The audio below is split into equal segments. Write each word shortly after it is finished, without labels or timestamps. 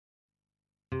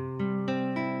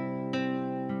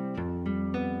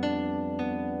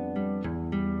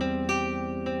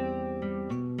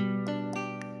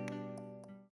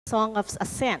Song of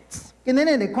Ascents. 今日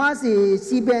嚟看是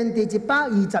詩篇第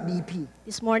122篇，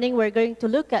 This morning we're going to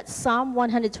look at Psalm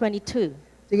 122.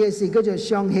 這個是叫做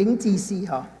上行之詩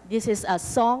嗬。 This is a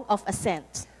Song of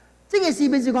Ascents. 這個詩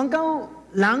篇是講到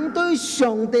人對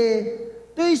上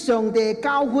帝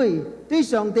教會、對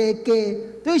上帝嘅、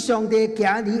對上帝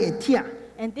家裏嘅聽。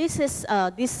 And this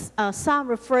psalm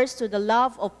refers to the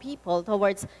love of people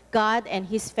towards God and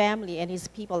His family and His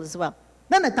people as well.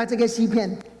 咱嚟讀這個詩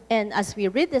篇， And as we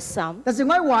read this psalm, 但是我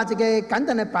話一個簡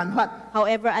單嘅辦法，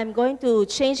 however, I'm going to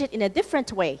change it in a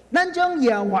different way. 咱將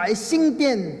耶和華嘅聖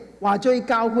殿話做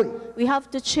教會， We have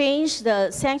to change the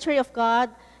sanctuary of God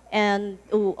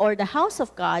or the house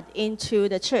of God into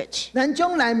the church. 咱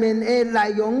將裡面嘅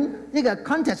內容呢個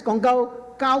context 講到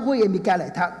教會嘅物件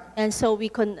嚟讀。 And so we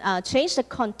can change the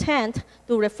content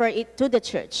to refer it to the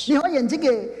church. 你可以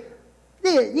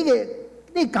這個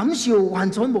你感受完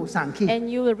全冇生氣。 And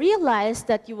you will realize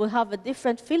that you will have a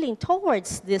different feeling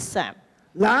towards this psalm.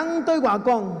 人對我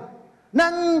講，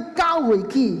咱教會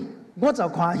去，我就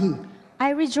歡喜。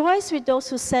 I rejoice with those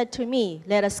who said to me,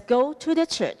 let us go to the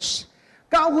church.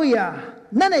 教會啊，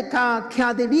咱嘅腳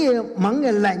徛喺你嘅門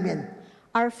嘅裡面。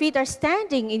 Our feet are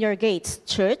standing in your gates,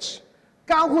 church.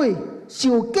 教會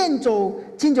受建造，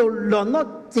建造聯絡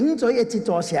整齊嘅一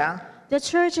座城。 The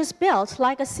church is built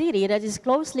like a city that is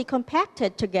closely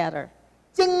compacted together.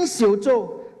 整小組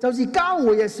就是教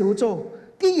會嘅小組，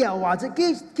佢又或者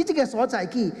佢這個所在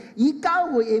去，以教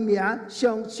會嘅名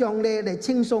上嚟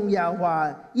稱頌耶和華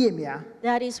嘅名。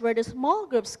 That is where the small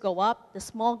groups go up, the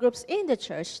small groups in the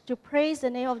church, to praise the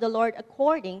name of the Lord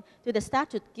according to the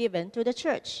statute given to the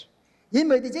church. 因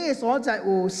為喺這個所在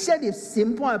有設立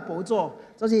審判嘅寶座，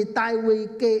就是大衛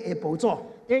家嘅寶座。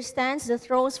 There stands the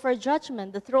thrones for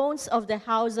judgment, the thrones of the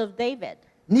house of David.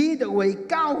 你就為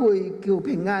教會求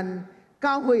平安，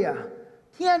教會啊，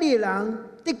聽你人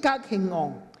的確興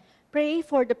旺。 Pray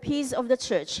for the peace of the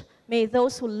church. May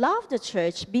those who love the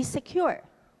church be secure.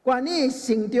 願你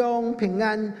城中平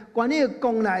安，願你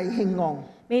宮內興旺。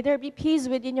 May there be peace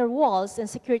within your walls and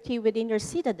security within your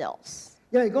citadels.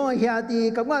 因為講兄弟，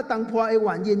咁我當破嘅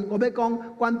原因，我要講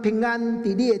願平安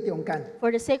喺你嘅中間。 For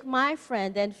the sake of my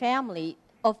friend and family,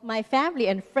 of my family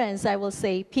and friends, I will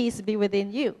say, peace be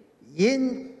within you.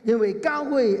 因為教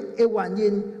會嘅原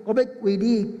因，我要為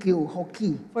你求福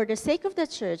氣。 For the sake of the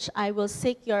church, I will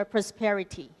seek your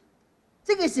prosperity.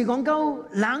 這個是講到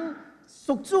人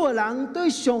屬主嘅人對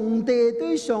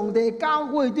上帝教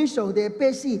會、對上帝百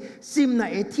姓心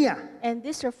內嘅聽。 And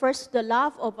this refers to the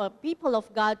love of a people of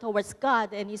God towards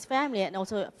God and His family and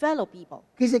also fellow people.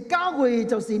 其實教會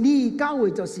就是你，教會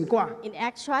就是我。 In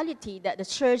actuality, that the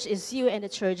church is you and the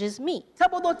church is me. 差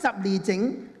不多10年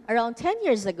前， Around 10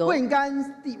 years 忽 ago,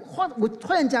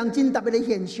 然間真特別嘅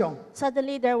現象，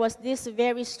 suddenly there was this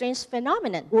very strange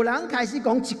phenomenon. 有人開始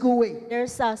講一句話：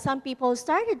 There's some people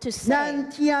started to say 咱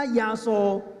聽耶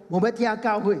穌，冇要聽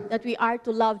教會， that we are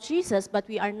to love Jesus, but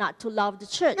we are not to love the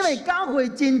church. 因為教會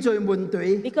真多問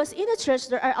題， Because in the church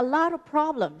there are a lot of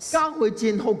problems, 教會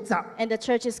真複雜， and the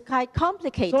church is quite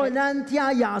所以 complicated. 咱聽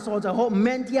耶穌就好，唔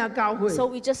免聽教會。 So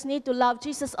we just need to love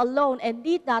Jesus alone and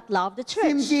need not love the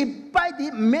甚 church. 至拜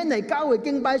啲唔免嚟教會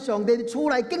敬拜上帝，出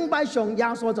嚟敬拜上耶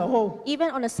穌就好。 Even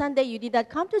on a Sunday, you did not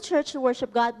come to church to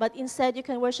worship God, but instead you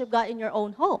can worship God in your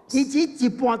own homes. 以至一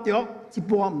半對，一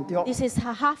半唔對。 This is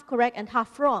half correct and half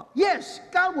wrong. Yes，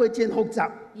教會真複雜，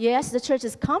 Yes, the church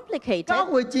is 教 complicated.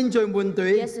 會真多問題。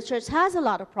 Yes, the church has a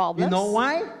lot of You problems. know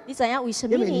why？ This is為什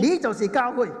麼因為你就是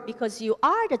教會， Because you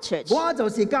are the church, 我就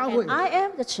是教會 and。I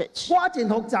am the church. 我真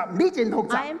複雜，你真複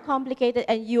I 雜， am complicated,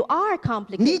 and you are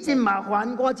你真 complicated. 麻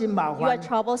煩，我真麻 You are 煩。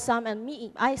 troublesome,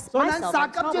 and I 所以咱 myself 三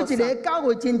am 甲即一 troublesome. 個教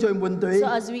會真多問題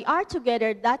So，as we are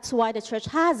together, that's why the church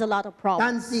has a lot of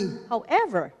但 problems. 是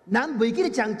However, 咱未記得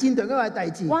講真重要嘅代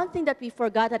志。 one thing that we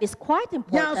forgot that is quite 耶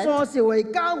important, 穌是為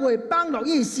教會放落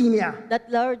伊性命。 that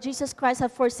Lord Jesus Christ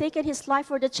have forsaken His life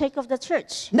for the sake of the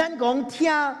church. 咱講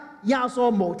聽耶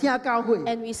穌冇聽教會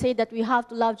And we say that we have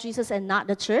to love Jesus and not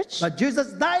the church. ，But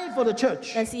Jesus died for the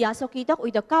church。但是耶穌基督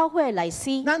為咗教會嚟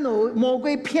死，咱有魔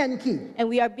鬼騙去， and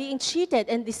we are being cheated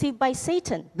and deceived by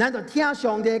Satan. 咱就聽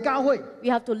上帝嘅教會。 We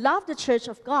have to love the church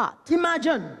of God.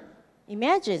 Imagine，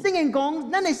 Imagine 聖經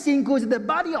講，咱嘅身軀是 the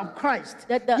body of Christ，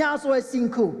 That the- 耶穌嘅身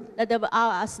軀。 that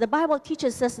as the Bible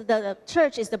teaches us, the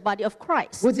church is the body of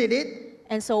Christ. 有一日，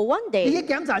 And so one 你 day, 去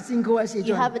檢查身軀嘅時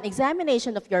you have 陣， an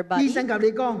examination of your 醫 body, 生甲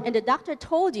你講 and the doctor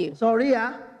told you ，sorry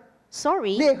啊，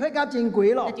 sorry 你嘅血壓真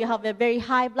貴咯 that，you have a very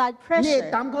high blood 你嘅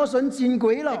pressure, 膽固醇真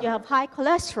貴 that you 咯， have high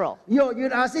cholesterol, 藥血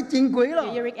壓是真貴 your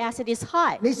咯， uric acid is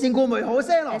high, 你成個未好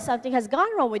些咯 and，something has gone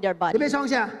wrong with your 你 body. 要創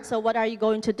啥？ So what are you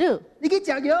going to do? 你去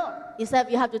食藥， He said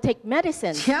you have to take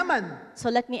medicine. 請問 So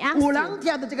let me ask 有人 you,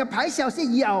 聽到這個歹消息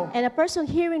以後， and a person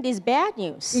hearing this bad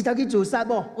你 news 就去自殺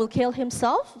喎 will kill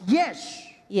himself? ？Yes，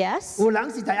 Yes. 有人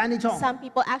是在安尼創 Some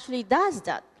people actually does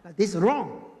that, ，This is wrong，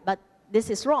 but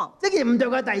this is wrong. 這個唔對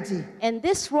嘅代志， And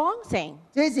this wrong thing,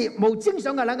 這是無正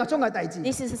常嘅人嘅種嘅代志。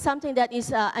 this is something that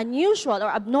is unusual or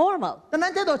abnormal. 當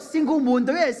咱睇到身軀面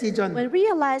對嘅時陣， When we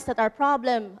realize that our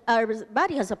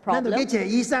body has a 咱就去 problem, 找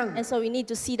醫生， and so we need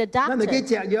to see the 咱就去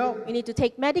doctor, 食藥。 we need to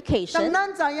take 當 medication.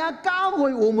 咱知影教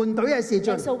會有問題嘅時 And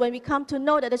陣 so when we come to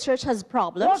know that the church has ，what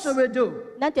problems, should we do？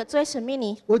咱就做什麼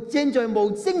呢？有正在無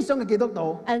正常嘅基督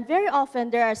徒， And very often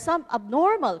there are some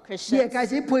abnormal 你 Christians. 係開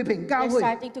始批評教 They're 會，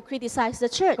 starting to criticize the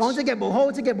church. 講這個唔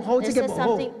好，這個唔好， They 這個 say 唔好。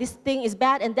 something, this thing is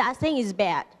bad and that thing is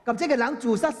bad. 咁這個人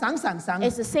自殺省。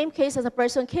 It's the same case as a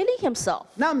person killing himself.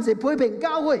 咱唔是批評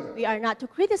教會， We are not to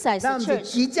criticize 咱 the 唔是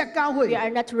church. 指責教 We 會， are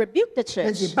not to rebuke the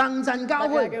但是 church. 幫襯教 But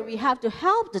會， rather we have to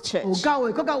help the 有 church 教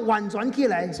會更加運轉起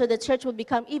來。 so the church will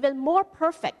become even more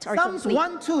perfect or Psalms complete.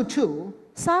 122，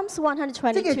 Psalms 這個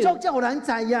 122, 作者好難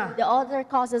知呀， the author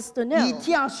causes us to 以 know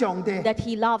聽上帝， that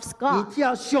he loves 以 God,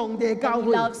 聽上帝 that 教 he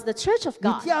會， loves the church of 以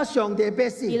God, 聽上帝百 he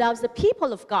姓。 loves the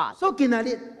people of God. 所以今日，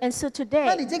 And so 咱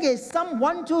today, 哋這個 Psalm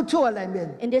 122嘅裏面，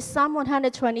 in this Psalm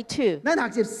 122,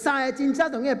 咱學習三個真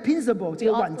正重要嘅 principle， 這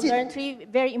we 個 ought 原 to 則， learn 3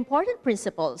 very important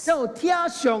principles. 就聽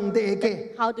上帝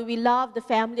嘅。 How do we love the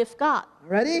family of God?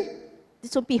 Ready？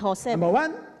 This will be Jose. Number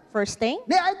one， First thing,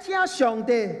 你愛聽上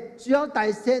帝，需要大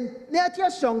先；你愛聽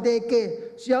上帝嘅，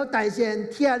需要大先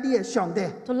聽你嘅上帝。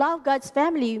 to love God's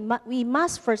family, we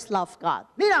must first love God.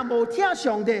 你若無聽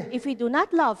上帝， If we do not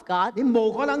love God, 你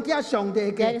無可能聽上帝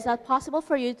then 嘅。 it's not possible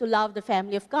for you to love the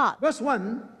family of God. Verse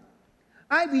 1,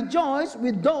 I rejoice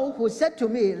with those who said to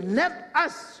me, Let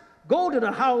us go to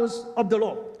the house of the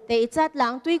Lord. 第一節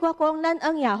人對我講，咱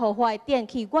往耶和華的殿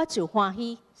去，我就歡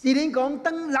喜。是你講，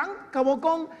當人甲我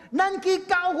講，咱去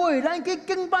教會，咱去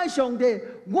敬拜上帝，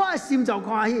我嘅心就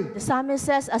歡喜。 The psalmist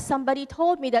says, as somebody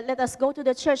told me that let us go to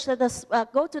the church, let us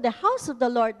go to the house of the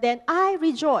Lord, then I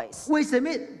rejoice. 為什麼？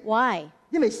 Why?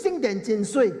 因為聖殿真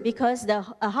水。 Because the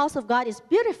house of God is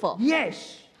beautiful. Yes，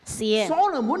 See, 所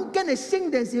羅門建嘅聖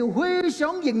殿是非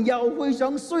常榮耀、非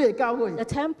常水嘅教會。 the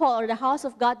temple or the house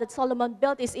of God that Solomon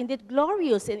built is indeed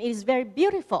glorious and it is very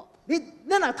beautiful. 你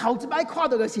若頭一擺看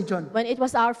到嘅時陣， When it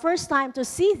was our first time to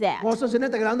see that, 我相信咧，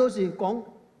大家人都是講：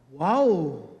哇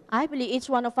哦， I believe each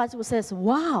one of us will say,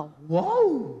 wow, 哇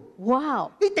哦！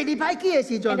 wow. 你第二擺去嘅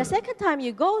時 And the 陣， second time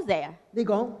you go there, 你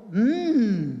講：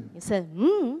 you say,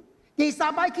 第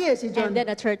三擺去嘅時 And 陣 then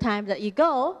the third time that you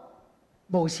go,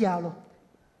 冇聲咯。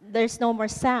 there's no more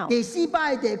sound. 第四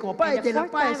擺、第五擺、 And 第 the 六 fourth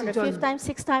擺 time, 嘅 and 時 the fifth 陣 time,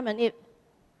 sixth time,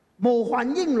冇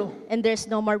反應咯， and there's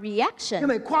no more 因 reaction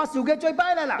為跨少嘅最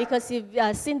擺啦啦。 because you've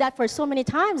seen that for so many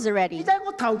times 而 already. 且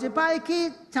我頭一擺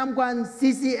去參觀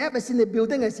CCF 嘅新嘅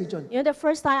building 嘅時陣， You know, the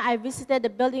first time I visited the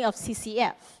building of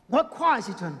CCF, 我一跨嘅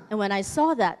時陣， and when I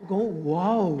saw that, 我講：哇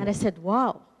哦 and I said,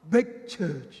 wow, ，big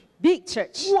church， big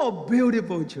church, 哇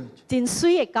beautiful church。真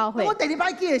水的教會。我第二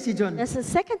擺去嘅時陣， That's the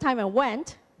second time I went,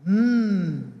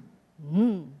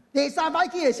 第三擺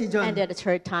去嘅時 and 陣 then the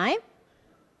third time,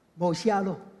 冇聲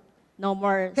咯。 no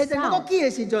more 其實我 sound. 去嘅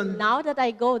時陣 Now that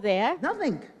I go there,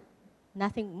 ，nothing。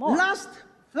 nothing more. Last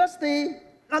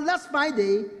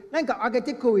Friday，咱個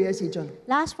architect 會嘅時陣，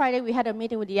 Last Friday, we had a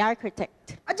meeting with the architect.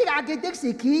 這個 architect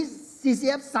是去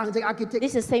CCF 上隻 architect。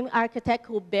 This is the same architect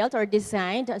who built or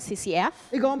designed CCF.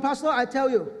 你講 Pastor，I tell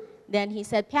you， Then he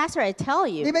said, Pastor, I tell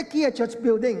你 you, 要去嘅 church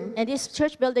building and this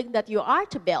church building that you are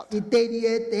to build 是第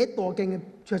二個第一大間嘅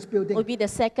church will building。 be the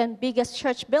second biggest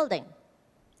church building.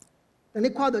 當你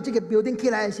看到這個 building 起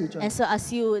來嘅時陣 And so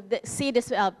as you see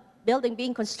this building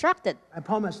being constructed, ，I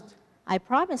promised， I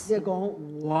promise 你 you, 講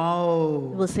哇 you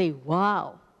哦。 will say,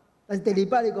 wow. 但是第二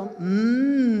擺你講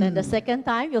Then the second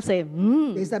time, you'll say,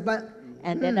 第三擺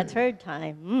And then the third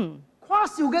time, 跨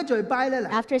少嘅最擺咧啦。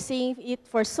 After seeing it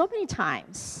for so many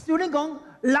times, 少你講，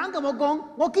人同我講，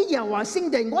我去耶和華聖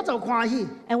殿我就歡喜，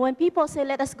 and when people say,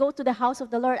 let us go to the house of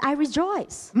the Lord, I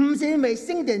rejoice. 唔是因為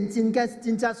聖殿真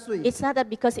質水。 It's not that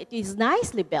because it is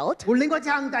nicely built. 有另外一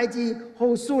項代志，好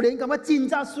蘇聯咁嘅真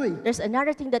質水。 There's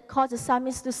another thing that causes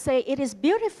psalmists to say it is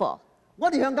beautiful.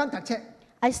 我哋香港讀冊，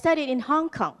 I studied in Hong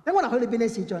Kong, 等我嚟去裏邊嘅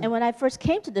時 and 陣， when I first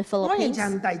came to the Philippines, 我認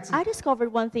真 I discovered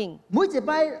one thing. 每一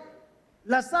擺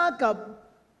拉薩及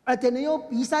阿田尼奧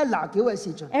比賽籃球嘅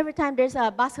時陣， Every time there's a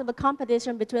basketball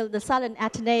competition between the Sun and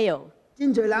Ateneo,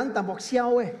 真侪人淡薄笑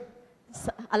嘅，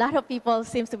 A lot of people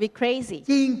seem to be crazy.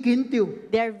 真緊張，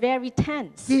 They're very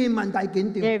tense. 真問題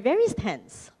緊張。 They're very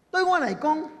tense. 對我嚟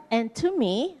講， And to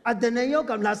me, 阿定你有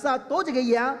咁垃圾多隻嘅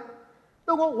嘢，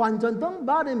對我完全都唔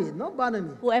bother me，no bother me。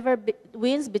 whoever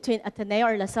wins between Ateneo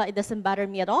or LaSalle, it doesn't bother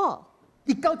me at all.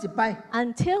 跌鳩一擺，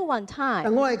 Until one 但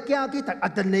time, 我係驚去讀阿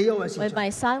定你嘅時 when 陣，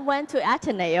 my son went to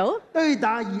Ateneo, 對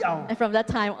打以後， and from that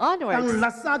time 當 onwards, 垃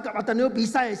圾及阿定你比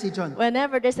賽嘅時陣，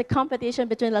 whenever there's a competition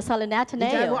between LaSalle and 你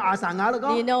知我 Ateneo, 阿神亞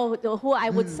do you 咯， know who I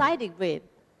would side it with?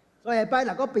 所以係擺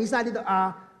嗱個比賽呢度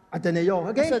阿定你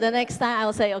OK。 So the next time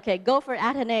I'll say, okay, go for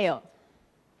Ateneo.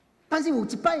 但是有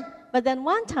一擺， But then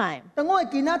one time, 當我係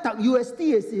見他讀 USD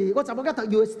嘅時，我就冇得讀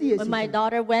USD 嘅 when my 時，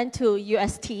 daughter went to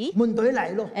UST, 問題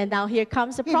嚟咯。 and now here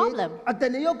comes the 因為 problem. 阿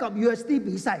定你有及 USD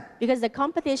比賽， Because the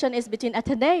competition is between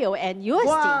Ateneo and 我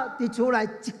UST. 跌出嚟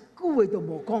一句話都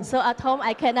冇講， So at home,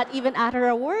 I cannot even utter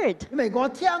a word 因為我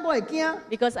聽我係驚，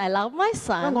 because I love my 因為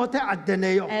son, 我聽阿定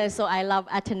你 and so I love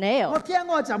我 Ateneo. 聽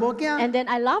我就冇驚， And then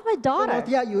I love my 我 daughter,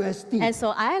 聽 USD， and so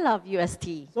I love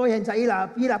UST. 所以現在伊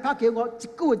拍叫我一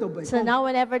句話都冇 So 講。 now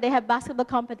whenever they have basketball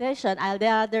competition, I'll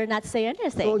rather not say So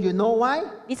anything. you know why?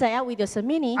 Isaya with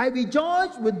Yosemite, I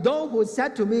rejoice with those who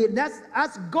said to me, Let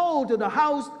us go to the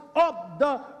house of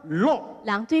the Lord。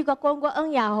人對我講我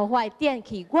恩雅和我的殿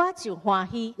去，我就歡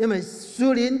喜。因為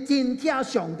少年真聽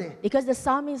上帝， Because the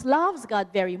psalmist loves God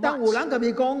very 當有 much. 人同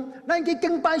你講，咱去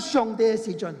敬拜上帝嘅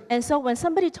時陣， And so when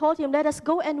somebody told him, let us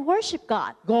go and worship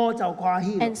God, 我就歡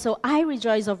喜了。 and so I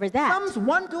rejoice over that. Psalms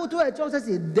 122嘅作者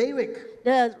是 David。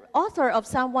 The author of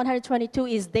Psalm 122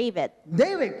 is David.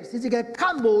 David 是一個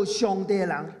渴慕上帝嘅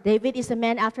人， David is a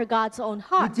man after God's own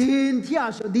佢 heart. 真聽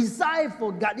上 desire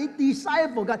for God，你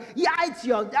desire for God，伊愛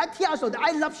上帝，愛聽上帝，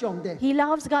愛 love 上帝。 He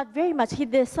loves God very much. He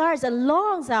desires and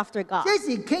longs after God. 這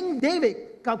是 King David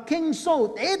及 King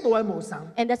Saul 第一代嘅模神。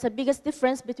 And that's the biggest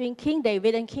difference between King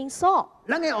David and King Saul.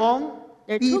 咱嘅王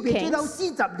There are 被 two 追到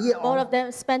kings. 40年嘅 Both 王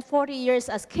of，them spent 40 years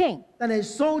as king. 但係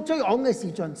蘇追王嘅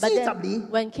時陣But 40 then, 年，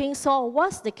 when King Saul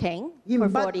was the king 伊 for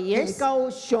唔捌 40提 years, 到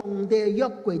上帝約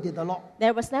櫃地的落，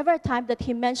 there was never a time that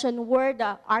he mentioned word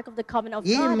the Ark of the Covenant of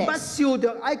伊唔 God 捌 is. 燒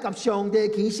着埃及上帝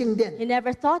起聖殿， He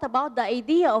never thought about the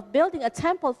idea of building a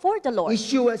temple for the 伊 Lord.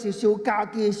 燒嘅是燒家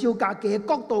己，燒家己嘅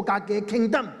國度，家己嘅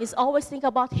kingdom。 He's always think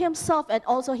about himself and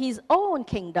also his own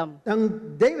kingdom. 當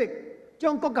David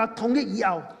將國家統一以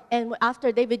後， And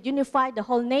after David unified the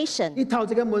whole nation, 伊頭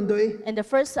一個問題， and the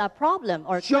first problem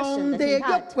or 上 question 帝 that he 約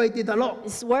had 櫃地的落，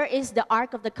 is where is the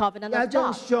Ark of the Covenant 也 of 將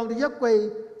God? 上帝約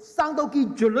櫃送到去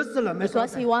Jerusalem 嘅所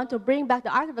Because he 在。 wanted to bring back the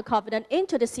Ark of the Covenant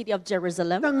into the city of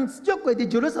Jerusalem. 當約櫃地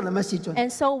Jerusalem 嘅時陣， And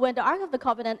so when the Ark of the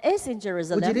Covenant is in 有一日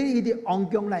Jerusalem, 伊啲王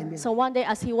宮裏面， so one day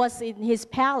as he was in his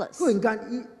palace, 忽然間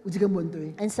伊有一個問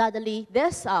題， and suddenly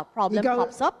this 而 problem 家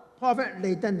pops up prophet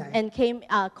嚟登嚟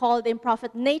and called in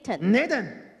prophet Nathan. ，Nathan。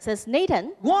 Says,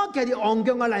 Nathan, 我企喺王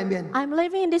宮嘅裏面， I'm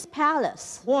living in this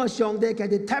palace, 我上帝企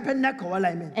喺 tabernacle 嘅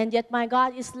裏面， and yet my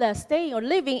God is staying or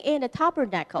living in a 就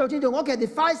tabernacle. 正如我企喺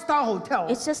five-star hotel，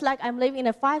 It's just like I'm living in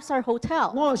a 5-star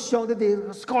hotel, 我上帝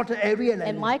喺 squatter area 裏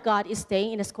and 面， my God is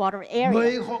staying in a squatter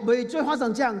area. 未再發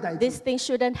生這樣大事。 This thing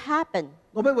shouldn't happen.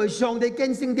 我要為上帝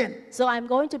建聖殿， So I'm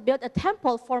going to build a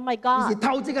temple for my 而是 God.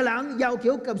 頭一個人要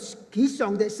求及起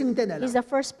上帝聖殿嚟 He's 啦。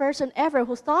 the first person ever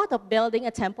who thought of building a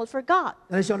temple for God.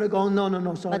 但係上帝講 no no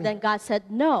no But sorry， then God said,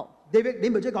 no, David 你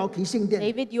唔再講起聖殿，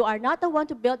 David, you are not the one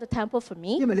to build the temple for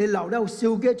me 因為你流了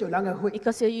少幾罪人嘅血。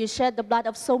 because you shed the blood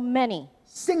of so many.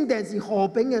 聖殿是和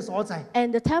平嘅所在，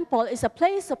 And the temple is a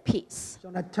place of peace.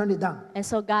 上帝 turn it down。 And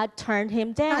so God turned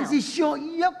him 但 down. 是上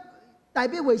約代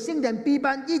表為聖殿備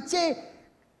辦一切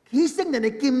起聖殿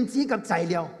嘅金子及材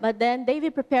料。 But then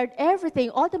David prepared everything,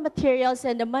 all the materials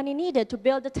and the money needed to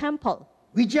build the temple.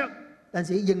 reject，但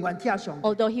是仍然聽上帝。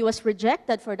 Although he was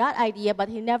rejected for that idea, but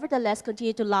he nevertheless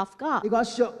continued to love God. 你講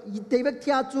上David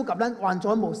聽主及咱完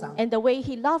全無相， And the way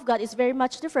he loved God is very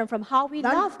much different from how we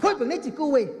咱 love 批 God. 評呢一句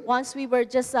話， Once we were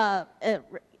just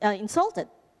insulted,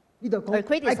 你就講 or I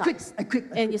quit criticized, I quit，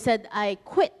 and you said, I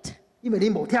quit 因為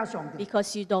你冇聽上帝，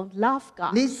 because you don't love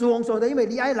God. 你侍奉上帝，因為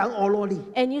你愛人惡羅你。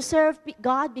 And you serve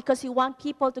God because you want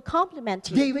people to compliment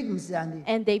you. David 唔是咁嘅，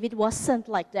 And David wasn't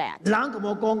like that. 人同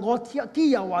我講，我聽基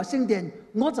耶和華聖殿，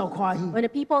我就歡喜。 When the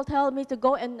people tell me to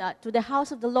go to the house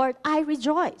of the Lord, I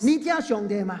rejoice. 你聽上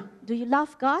帝嘛？ Do you love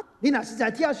God? 你若實在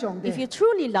聽上帝， If you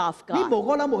truly love 你 God, 無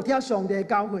可能無聽上帝嘅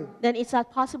教會。 then it's not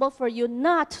possible for you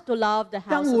not to love the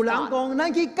當 house 有 of 人 God. 講，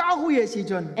咱去教會嘅時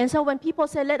陣， And so when people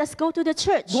say, let us go to the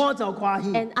church, 我就歡喜。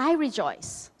 and I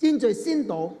rejoice. 真在先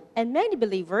道， And many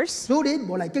believers, 主日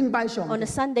無嚟敬拜上 on 帝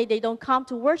a，Sunday, they don't come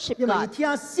to worship 因為 God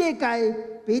聽世界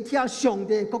比聽上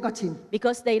帝更加親。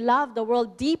 because they love the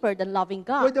world deeper than loving 為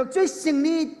God. 咗最勝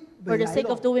利 For the sake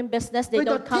of doing business, they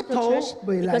don't come to church.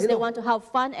 Because they want to have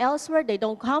fun elsewhere, they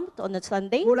don't come on a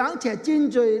Sunday. 有人找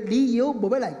真侪理由無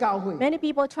要嚟教會， Many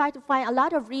people try to find a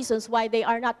lot of reasons why they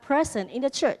are not present in the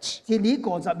church. 一年52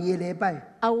個禮拜，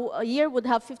 A year would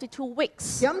have 52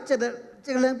 weeks. 咁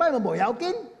一個禮拜咪無要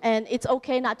緊。 And it's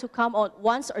okay not to come on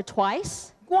once or twice.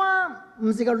 我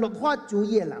唔是個律法主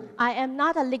義嘅人， I am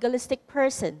not a legalistic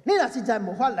person. 你若實在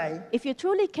無法嚟， If you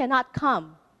truly cannot come,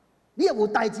 你又有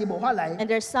代志無法嚟。 and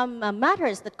there's some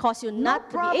matters that cause you not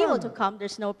to be able to come,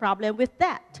 there's no problem with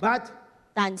that. But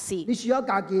但是你需要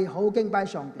家己好好敬拜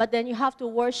上帝。 But then you have to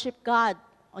worship God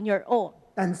on your own.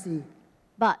 但是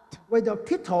But 為咗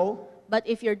鐵土，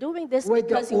 if you're doing this 為咗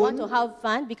because you want to 碗 have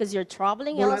fun, because you're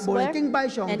traveling 無嚟 elsewhere, 敬拜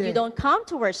上 and you 帝 don't come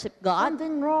to worship God,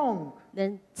 ，something wrong。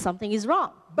 then something is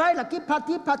wrong. 拜落去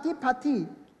party，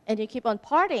 And you keep on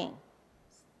partying.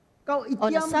 到1 On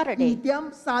a 點、 Saturday 2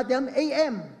點、3點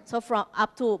AM， So from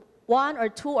up to 1 or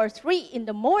 2 or 3 in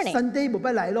the morning. 神地冇必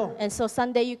嚟咯 And so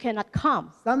Sunday you cannot come.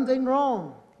 ，something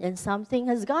wrong。 Then something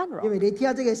has gone 因 wrong. 為你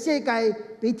聽這個世界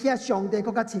比聽上帝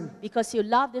更加深， Because you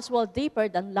love this world deeper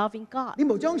than loving God. 你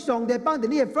冇將上帝放在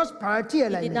你嘅 first priority You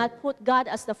嚟 did 呢。 not put God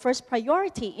as the first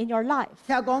priority in your life.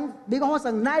 聽講美國發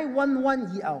生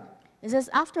911以後， It says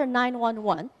after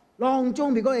 9/11, 當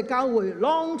中美國嘅教會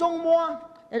當中麼？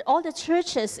 that all the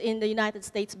churches in the United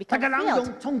States 大 become 家人 filled.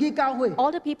 仲衝去教會，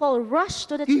 All the people rushed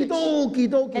to the 祈 church. 禱祈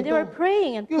禱 And 祈 they were 禱，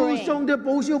 praying and 叫 praying. 上帝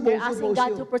保守保 They're 守 asking 保 God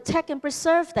to 守。 protect and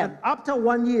preserve them. After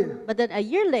 1 year， But then a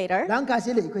year later, 人開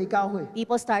始離開教會，呢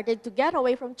people started to get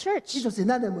away from church. 就是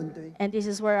咱嘅問題。 And this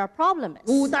is where our problem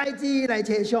無 is. 大志嚟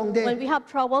謝上帝， When we have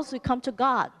troubles, we come to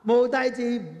God. 無大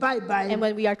志拜拜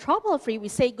And，when we are trouble free, we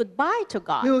say goodbye to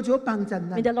God. 叫做幫襯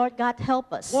May 咱。 the Lord God help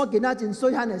us. 我見到真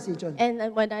衰慳嘅時陣，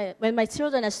 And when my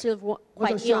children are still 我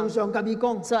就 quite young, 常甲伊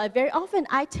講， so very often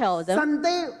I tell them 神帝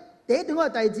第一重要嘅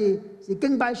大志是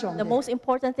敬拜上 the 帝， most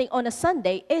important thing on a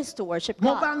Sunday is to worship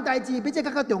冇 God. 幫大志比這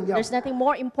更加重要。 There's nothing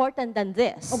more important than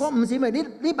this. 我講唔是因為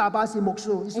你爸爸是牧師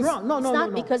 ，it's It's, wrong，no it's no no not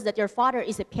no。 because that your father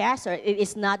is a pastor. It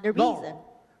is not the No. reason.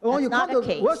 Or That's you not come the to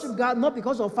case. worship God not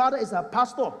because your father is a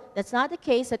pastor， That's not the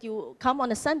case that you come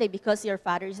on a Sunday because your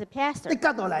father is a 你 pastor. 吉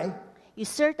到嚟 You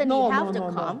certainly ，no no have to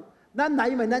no come. no。咱嚟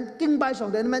因為咱敬拜上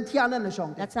帝，咱們聽咱嘅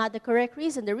上帝。 That's not the correct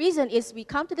reason. The reason is we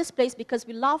come to this place because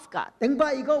we love God. 頂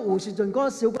擺如果有時陣嗰個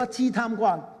小個試探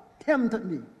我，tempted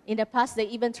me， In the past, they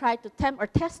even tried to tempt or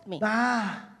test me. 嗱，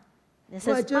 They 我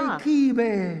係 says, 最 "Ah, 氣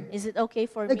唄， is it okay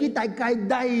for 你去 me 大界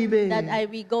低唄。 that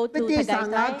we go to But this Tagaytay,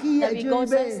 ang that we go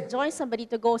aki, join somebody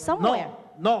to go somewhere?"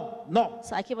 No, no, no。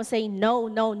 So I keep on saying no,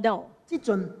 no, no. 即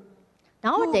陣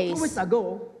Nowadays, 2 weeks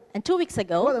ago， and 2 weeks 我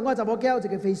ago, 同我就冇交一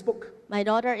個 Facebook， my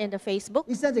daughter in the Facebook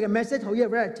你 send 一個 message 好一個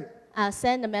relative，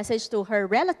 sent a message to her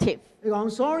relative. 你講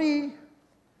sorry，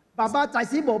爸爸暫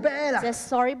時冇俾啦， Says,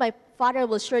 sorry, my father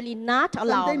will surely not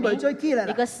allow Sunday me 唔追機啦，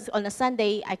 because on a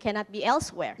Sunday I cannot be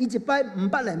elsewhere. 伊一擺唔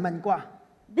捌嚟問過，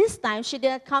 This time she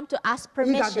didn't come to ask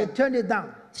伊家己 permission. turn it down。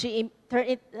 She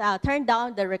turned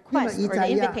down the request因為 or the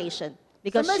伊知呀。 invitation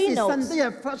because 什麼 she 是 knows 神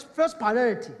嘅 first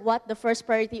priority？ what the first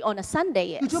priority on a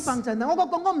Sunday 叫做 is. 幫襯啊！我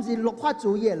講我唔是律法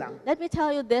主義嘅人， Let me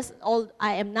tell you this,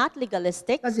 I am not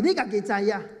legalistic, 但是你家己知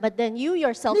啊， but then you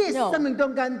yourself 你嘅 know 生命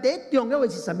中間第一重要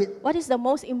嘅是什麼？ what is the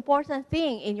most important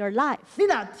thing in your life. 你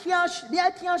若聽，你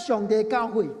愛聽上帝嘅教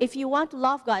會， If you want to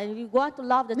love God and you want to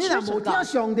love the 你若 church 冇 of 聽 God,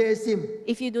 上帝嘅心，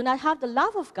 if you do not have the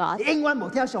love of God, 你永遠冇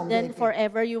聽上帝 then 嘅。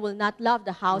 forever you will not love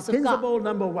the house of God. Principle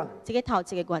number one。這個頭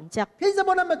一個原則。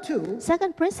 Principle number two，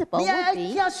 Second principle 你愛 would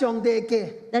be 聽上帝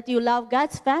嘅， that you love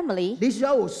God's family. 你需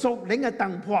要有屬靈嘅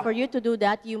突破 For。you to do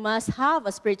that, you must have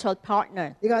a spiritual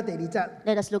partner. 呢個第二節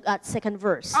Let us look at second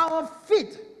verse.，Our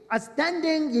feet are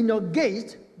standing in your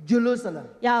gate,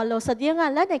 Jerusalem。Ya lo sa diya nga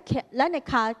lane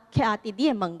ka ati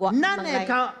diya mangwa. 咱係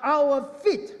靠 our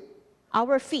feet。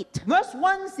 Our feet. Verse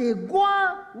 1是我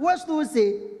，verse 2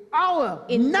是 our。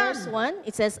 In 咱 verse 1,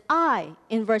 it says I.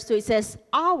 In verse 2, it says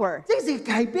our. 即是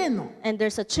改變咯。 And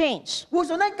there's a change. 互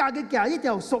相咱家己行一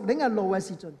條屬靈嘅路嘅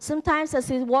時陣， Sometimes as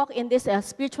we walk in this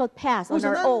spiritual path 互 on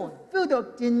相 our 咱 own, feel 到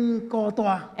真孤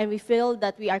單， and we feel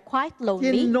that we are quite 真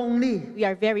lonely, lonely， we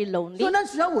are very 所 lonely, 以咱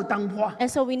需要有突破。 and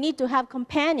so we need to have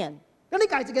companion. 咁你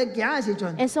家己嘅行嘅時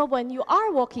陣， And so when you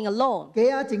are walking alone, 幾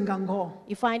啊真艱苦。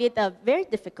 you find it very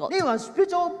difficult. 你話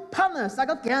spiritual partner 三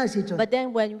個行嘅時陣， But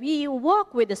then when we walk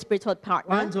with a spiritual partner,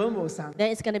 完全冇生。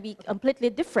 then it's going to be completely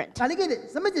different. 但你記得，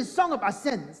什麼是 Song of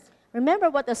Ascents？ Remember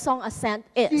what the song Ascent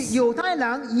是 is. 猶太人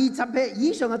20歲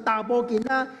以上嘅大部件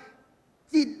啦，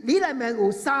節你裏面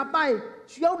有3擺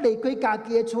需要離開家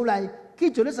己嘅厝嚟，去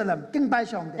做呢神敬拜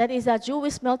上帝。 That is a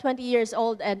Jewish male 20 years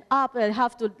old and up and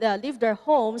have to leave their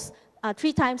homes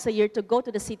 3 times a year to go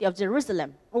to the city of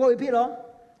Jerusalem. 我個 repeat 咯，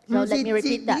唔 let 是 me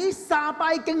repeat 節 that. 以三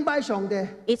拜敬拜上帝，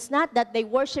 It's not that they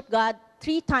worship God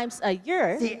 3 times a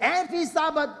year. 是 every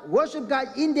Sabbath worship God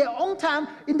in their own time,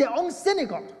 in their own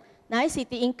synagogue。乃是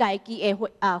伫因家己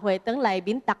的會堂內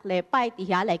面，逐禮拜伫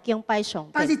遐來敬拜上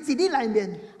帝。但是節日裏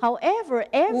面 However,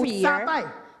 every 有三 year, 拜，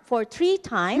 for 3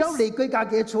 times, 有離開家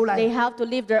己嘅厝 they 內， have to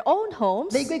leave their own homes,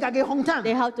 離開家己嘅空間，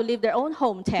 they have to leave their own 去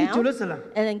hometown, Jerusalem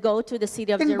and then go to the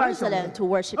city of 敬拜上帝。 Jerusalem to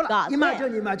worship 好啦 God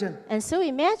there. ，imagine， And so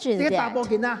imagine 呢個大波 that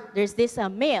件啦， there's this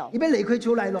male. 要離開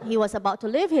厝內咯， He was about to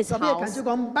leave his 咁呢個 house, 近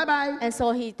少講拜拜， and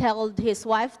so he told his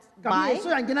wife 咁呢 bye 個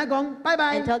雖然見他講拜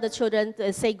拜， and tell the children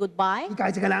to say goodbye. 而家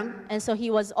一個人 And so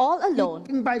he was all alone.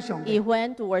 敬拜上帝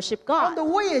He。went to worship 講 God. 到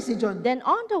尾嘅時陣， Then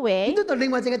on the 見 way, 到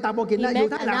另外一個大波件 he 啦，猶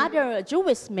met 太人， another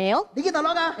Jewish male. 你幾度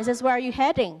攞㗎？ He says, "Where are you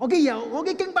heading?" 我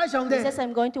嘅敬拜上帝。 He says,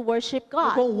 "I'm going to worship 我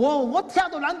God." 講哇，我聽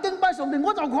到人敬拜上帝，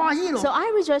我就歡喜 So 咯。 I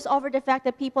rejoice over the fact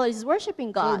that people is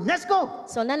worshiping God. Let's go。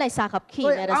 So let us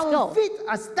Our go. feet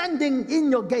are standing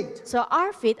in your gate。 So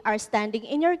our feet are standing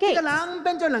in your 一 gate. 個人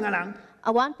變咗兩個人，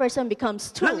 One person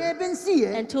becomes 兩 2, 個變四個，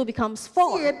 and 2 becomes 四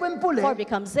 4, 個變八 4個，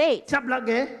 becomes 8, 16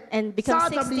個， and becomes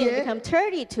 30 60, and 個， become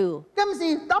 32. 今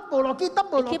是 double 落去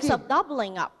，double It 落 keeps 去， up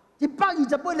doubling up.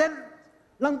 120個咧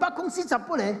，240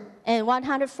個咧， And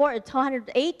 104,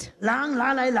 208, 人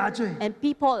拿來拿去， and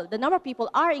people, the number of people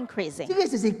are increasing. 這個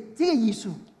就是這個意思。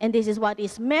 And this is what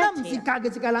is 咱 meant 唔是 here. 家嘅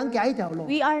一個人行一條路，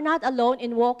 We are not alone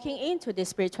in walking into the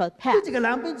spiritual 呢 path. 一個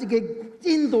人變一個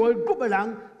真大嘅 group 嘅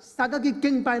人，大家去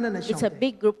敬拜咱嘅 It's 上 a 帝。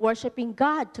 big group worshiping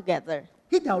God together.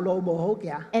 呢條路無好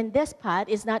行， And this path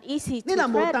is not easy 你 to 若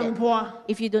冇 tread 燈 it. 破，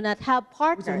 If you do not have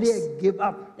就你 partners, 係 give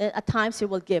up。 then at times you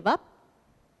will give up.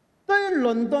 對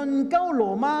倫敦到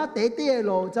羅馬短短嘅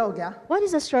路走行， What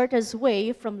is the shortest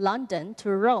way from London to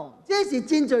Rome? 這是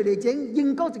戰罪嚟整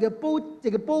英國一個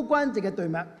報關一個題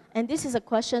目。 And this is a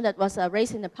question that was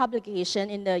raised in the publication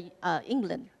in the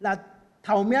England. 嗱，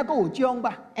頭名嗰有獎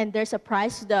吧， And there's a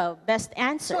prize to the best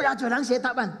所 answer. 以有做人寫答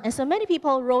案。 And so many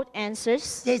people wrote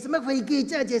answers. 坐什麼飛機，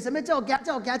即係坐什麼走行，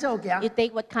走行，走行。 You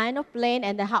take what kind of plane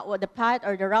and what the path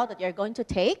or the route that you're going to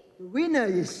take. Winner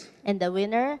is And the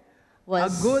winner a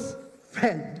was good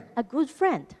friend。 a good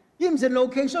friend. 呢唔係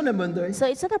location 嘅問題， So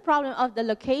it's not a problem of the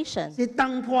location. 是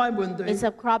燈破嘅問題。 It's a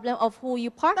problem of who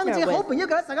you 當 partner 隻好 with. 朋友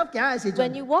佢一齊行嘅時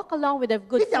When 陣， you walk along with a 呢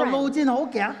good 條路 friend 真好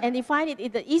行。 and you find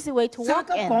it the easy way to walk 大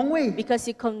家講話 in because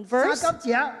you 大 converse 家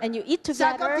食， and you eat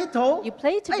大家 together, 鐵土， you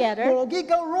play 誒 together, 過幾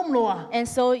個 room 咯啊！ and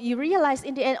so you realize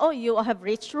in the end, oh, you have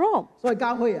reached Rome. 所以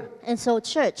教會啊， And so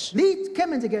church, 你傾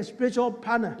緊一個 spiritual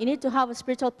partner， you need to have a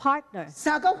spiritual partner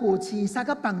大家扶持，大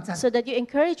家幫助。 so that you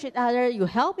encourage each other, you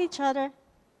help each other.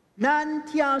 咱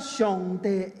聽上帝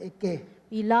嘅歌，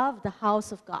 We love the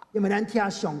house of God 因為咱聽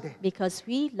上帝。 because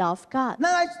we love God.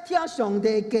 咱愛聽上帝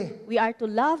嘅歌， We are to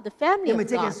love the family 因為 of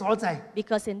這個 God 所在，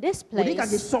 because in this 我哋家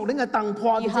己 place, 屬靈嘅燈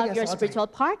破 you 嘅 have 這 your 個所在。 spiritual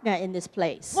partner in this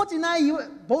place. 我真係要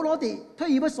保羅哋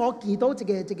推要所祈禱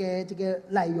這個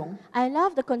內容， I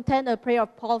love the content of prayer of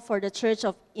Paul for the church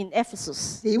in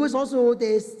Ephesus. 是要所述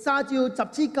第3章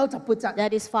17、9、18節。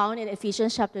 That is found in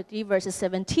Ephesians chapter 3, verses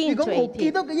 17如 to 果我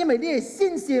記 18. 得嘅，因為你係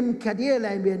信心徛喺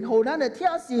裏面，好咱嘅聽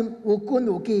心有根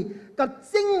有基，及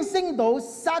正聖道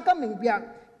三個明白，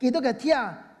基督嘅聽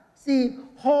是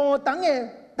何等嘅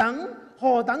等，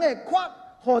何等嘅闊，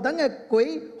何等嘅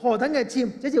貴，何等嘅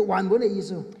深，這是原文嘅意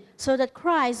思。 So that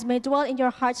Christ may dwell in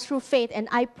your hearts through faith, and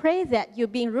I pray that you,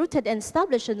 being rooted and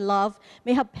established in love,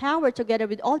 may have power together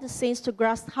with all the saints to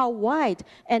grasp how wide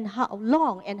and how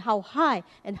long and how high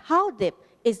and how deep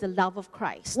is the love of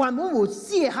Christ. 原文有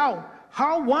四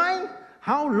how wide,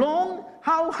 how long,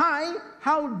 how high,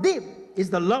 how deep is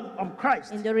the love of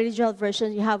Christ。 In the original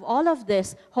version, you have all of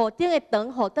this. 何等嘅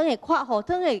長，何等嘅闊，何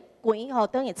等嘅廣，何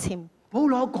等嘅深。保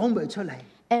羅講唔出嚟。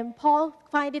 And Paul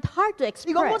find it hard to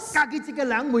如果我 express 家己一個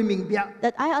人會明白，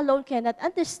 that I alone cannot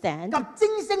understand. 及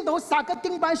正聖道三個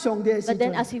敬拜上帝嘅時 But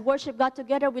then 陣， as we worship God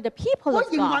together with the people 我 of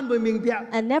仍然 God, 會明白。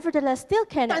 and nevertheless still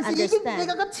但 cannot 是已經比 understand.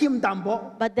 較淺淡薄。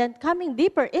 But then coming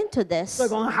deeper into this, 所以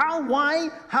講 how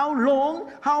wide, how long,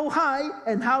 how high,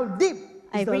 and how deep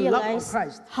I is the love of realize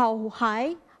Christ。 how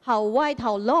high, how wide,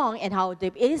 how long, and how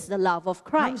deep is the love of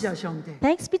感 Christ. 謝上帝。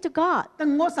 Thanks be to God.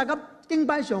 當我三個敬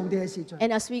拜上帝嘅時陣， And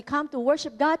as we come to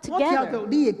worship God 我聽到 together,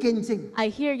 你嘅見證， I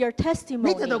hear your 你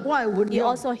testimony. 聽到我嘅分 You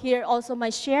享， also hear also my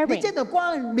你 sharing. 知道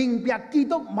我明白基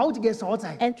督某一個所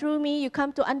在， And through me, you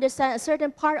come to understand a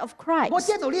certain part of 我 Christ.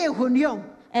 知道你嘅分享，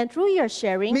 And through your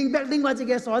sharing, 明白另外一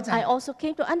個所 I 在。 also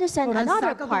came to understand 我哋 another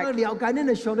三個我 part. 了解你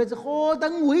嘅上帝是何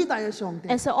等偉大嘅上帝。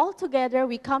 And so all together,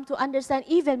 we come to understand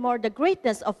even more the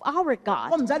greatness of our 我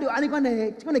God. 唔知你有呢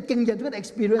個經驗，呢個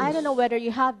experience。 I don't know whether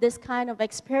you have this kind of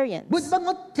experience. 每當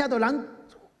我聽到人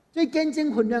最見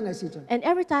證分享嘅時陣， And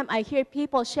every time I hear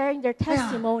people sharing their 哎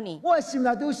呀 testimony, 我嘅心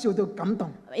內都受到感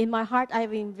動。 in my heart I've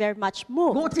been very much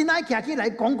moved. 我真係企起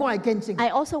嚟講我嘅見證， I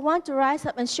also want to rise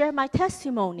up and share my 因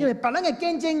testimony. 為別人嘅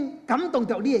見證感動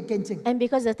到你嘅見證。 And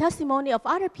because the testimony of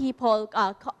other people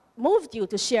moved you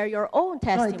to share your own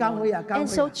testimony. And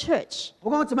so, church, 我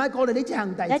講我做咩過嚟呢隻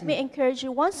行弟 let me 子？ encourage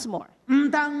you once more. 唔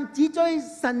單只在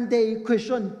Sunday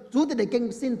Christian 主哋嚟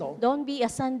敬先道， Don't be a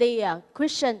Sunday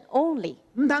Christian only.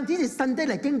 唔單止係 Sunday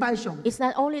嚟敬拜上 It's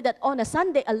not only that on a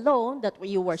Sunday alone that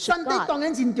you worship ，Sunday God. 當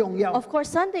然真重要， Of course,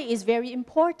 Sunday is very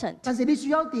important. 但是你需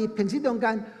要喺平時中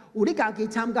間有你家己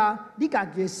參加你家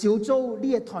己嘅小組、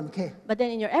你嘅團契， But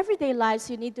then in your everyday lives,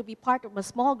 you need to be part of a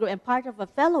small group and part of a 喺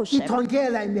fellowship. 團契嘅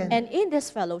裏面， And in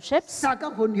this fellowship 大家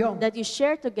分享， that you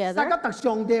share 大 together, 家讀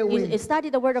上帝 you 會， study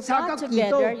the Word of God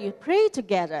together, you pray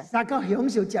together, 大家享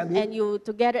受食物。 and you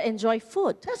together enjoy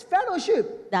food. That's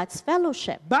fellowship. That's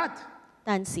fellowship. But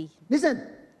Nancy. listen，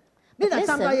你嚟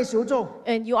參加嘅小組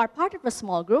And you are part of a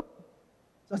small group,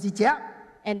 就是食，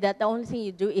 and that the only thing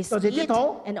you do is 就係 eat 祈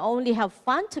禱 and only have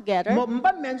fun together. 唔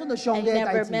勉咗到上 And 帝 you 嘅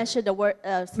never 弟子。 mention the word,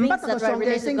 things that are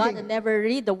related to God, and never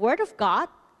read the Word of God.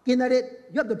 見到你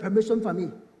，you have the permission from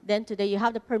me， Then today you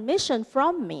have the permission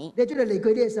from me 你出嚟離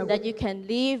開呢個小 that 組， you can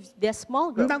leave this small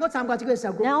唔 group. 單我參加呢個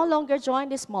小組， No longer join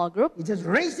this small group 你 just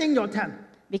wasting your time。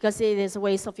 because it is a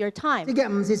waste of your 呢 time. 個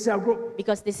唔係小組，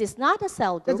 Because this is not a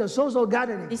cell 呢 group. 就 social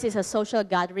gathering。 This is a social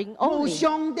gathering 冇 only.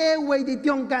 上帝會喺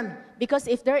中間， Because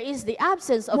if there is the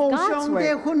absence of 冇 God's 上帝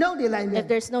word, 分享喺裏 if 面，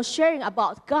 there's no sharing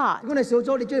about 如 God, 果你小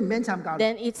組你最唔免參加，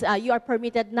 then it's you are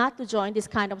permitted not to join this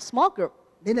kind of small group.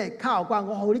 你嚟靠關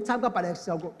我好，你參加別嘅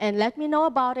小組， And let me know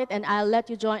about it, and I'll let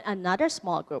you join another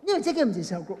small group. 因為呢個唔係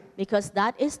小組， Because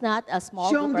that is not a small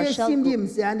上 group or 帝 shell 心意 group. 唔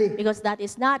係你。 Because that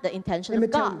is not the intention Let me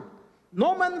of tell God. you,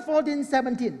 Romans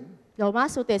 14:17， 羅馬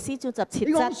書第4章17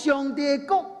你講節，上帝嘅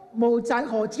國無在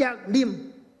乎責念，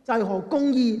在乎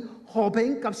公義、和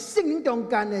平及聖靈中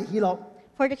間嘅喜樂。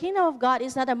 For the kingdom of God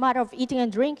is not a matter of eating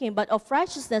and drinking, but of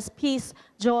righteousness, peace,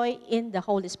 joy in the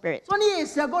Holy Spirit. 所以呢個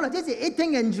時候講啦，即係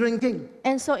eating and drinking，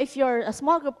 And so if your a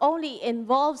small group only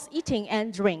involves eating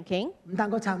and drinking, 唔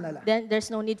單個參嚟啦。 then there's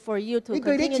no need for you to 你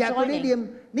對你 continue 食嗰啲 joining. 念，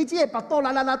你只係白多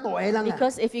啦啦啦大嘅啦。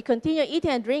 Because if you continue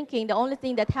eating and drinking, the only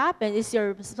thing that happens is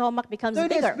your stomach becomes 對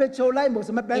你 bigger. spiritual life 冇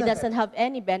什麼 It benefit。 doesn't have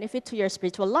any benefit to your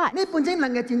spiritual life. 你本身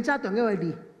能夠戰爭同一位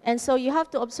你 And so you have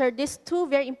to observe these two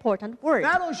very important words,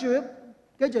 fellowship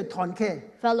叫做團契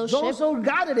Fellowship ，social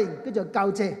gathering 叫做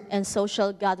教者。 and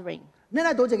social gathering. 你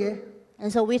係到隻嘅，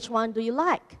 And so which one do you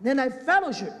like? 你係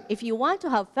fellowship， If you want to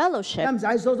have 你 fellowship, 唔使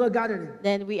social gathering，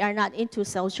 then we are not into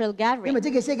social 因 gathering. 為即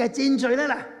個世界戰罪啦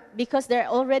啦。 Because there are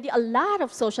already a lot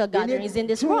of social You need gatherings in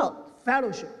this true world.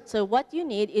 fellowship， So what you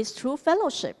need is true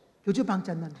fellowship. 叫做幫襯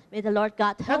人。 May the Lord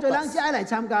God 有 help 最冷 us. 知愛嚟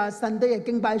參加神地嘅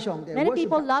敬拜上帝。 Many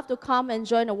people worship love to come and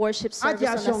join a worship service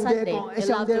on a Sunday. They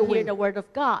love to hear the word of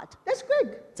God. That's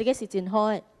great, 這個是真好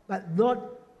的 but not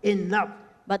enough。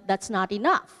 But that's not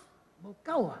enough. 冇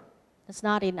夠啊！ That's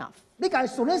not enough. 呢個係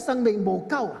屬靈生命冇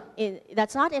夠啊！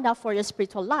 That's not enough for your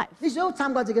spiritual life. 你想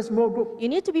參加一個 small group， You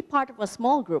need to be part of a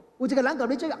small group. 有一個人夠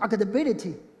你做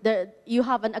accountability， You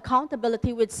have an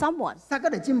accountability with someone. 大家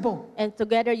嚟進步， And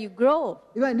together you grow.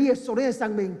 因為你嘅屬靈嘅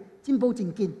生命進步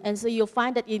漸見， And so you'll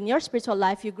find that in your spiritual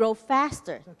life you grow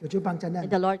faster. 叫做幫襯 And 人。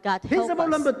 the Lord God help Principle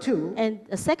number us. 2， And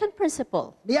the second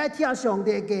principle, 你係聽上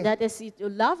帝嘅， that is to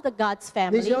love the God's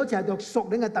你 family. 想尋到屬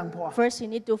靈嘅燈泡。 First, you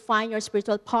need to find your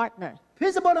spiritual partner.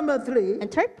 Principle number 3， And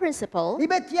third principle, 你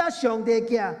要聽上帝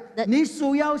嘅，你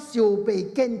需要受被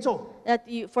建造。 that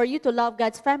for you to love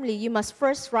God's family, you must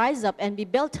first rise up and be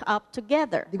built up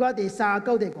together. 你講第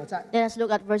39第5節。 Let us look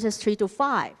at verses 3 to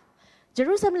 5.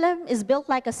 Jerusalem is built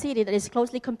like a city that is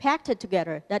closely compacted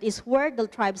together. That is where the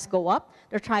tribes go up,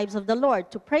 the tribes of the Lord,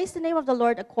 to praise the name of the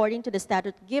Lord according to the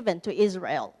statute given to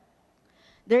Israel.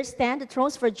 There stand the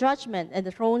thrones for judgment and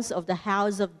the thrones of the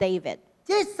house of David.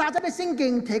 即係三十嘅聖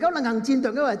經提供能行戰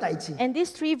鬥嘅第一次， And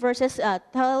these three verses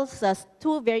tells us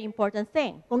two very important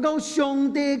things. 講到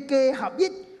上帝嘅合一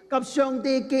及上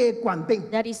帝嘅權柄。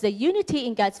 That is the unity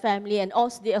in God's family and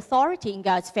also the authority in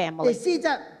God's 第 family. 4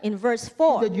節 In verse ，the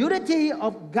 4, unity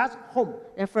of God's home。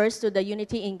 refers to the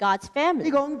unity in God's 你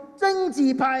family. 講真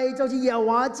字派就是耶和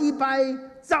華支派、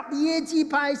12支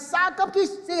派、三級嘅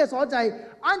呢個所在，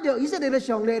按照以色列嘅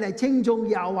常例嚟稱頌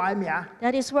耶和華嘅名。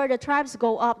 That is where the tribes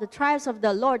go up, the tribes of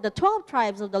the Lord, the 12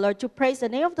 tribes of the Lord, to praise the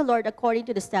name of the Lord according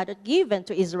to the statute given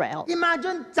to Israel.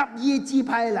 Imagine 12支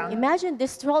派嘅人 Imagine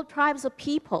these 12 tribes of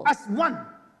people as one，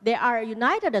 They are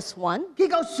united as one, 去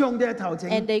到上帝嘅頭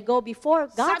前， and they go before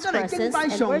God's 撒咗嚟敬 presence 拜 and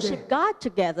上帝。 worship God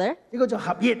together, 呢個叫做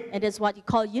合一。 and it's what you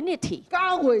call unity.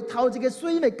 教會頭一嘅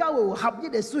水，因為教會有合一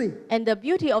嘅水。 And the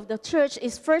beauty of the church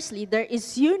is firstly, there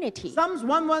is unity. Psalms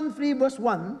 113 verse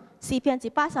 1， 詩篇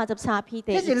133篇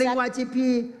第呢是一節。另外一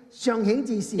篇上顯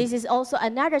之詩。 This is also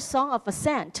another song of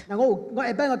ascent. 嗱，我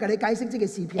下邊我同你解釋呢個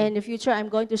詩篇。 In the future, I'm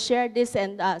going to share this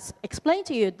and explain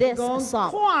to you this 講 song.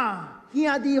 看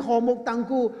兄弟和睦同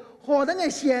居，何等嘅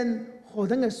善，何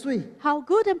等嘅水。 How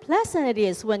good and pleasant it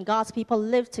is when God's people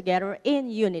live together in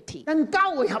unity. 當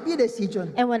教會合一嘅時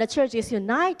陣， And when the church is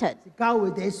united, 是教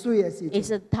會第水嘅時 it's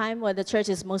陣。 a time when the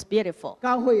church is most beautiful.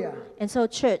 教會啊， And so,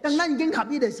 church, 當咱已經合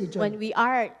一嘅時陣， when we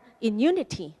are in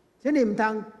unity, 請你唔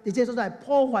通直接所在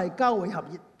破壞教會合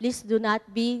一。 please do not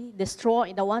be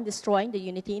the one destroying the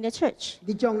unity in the church.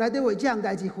 你將來都為這樣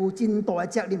代志負真大嘅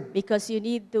責任。 Because you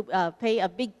need to pay a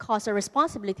big cost of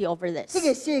responsibility over 呢 this.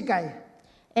 個世界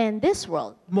In this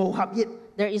world, 無合一，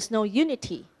 there is no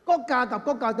unity. 國家及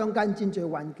國家中間戰最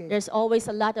還嘅。 There's always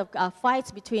a lot of fights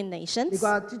between 你 nations.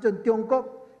 話即陣中國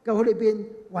及菲律賓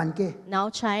還嘅， Now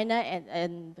China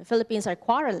and the Philippines are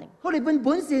quarreling. 菲律賓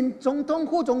本身總統、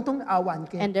副總統也還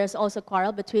嘅， And there's also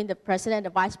quarrel between the president and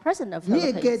the vice president of 你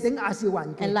嘅家 Philippines. 庭也是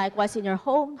還 And 嘅。 likewise in your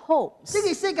home homes. 呢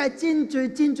個世界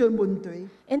戰最問題，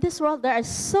 In this world, there are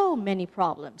so many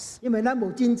problems. 因為咱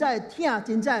無真正嘅聽，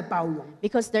真正嘅包容。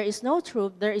 Because there is no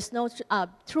truth, there is no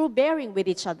true bearing with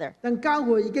each other. 當教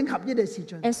會已經合一嘅時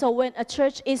陣， And so when a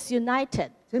church is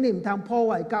united, 請你唔通破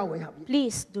壞教會合一。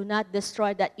 please do not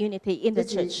destroy that unity in the 呢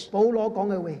是 church. 保羅講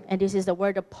嘅話。 And this is the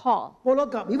word of Paul. 保羅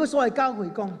及以弗所嘅教會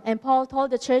講。 And Paul told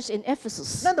the church in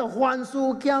Ephesus, 咱就凡事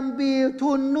謙卑、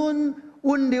吞論、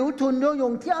溫柔、吞讓，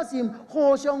用貼心、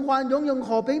互相寬容，用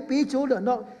和平彼此聯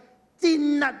絡，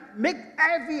盡力 make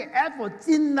every effort，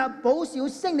 盡力保守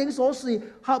聖靈所示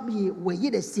合而為一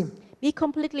嘅心。 be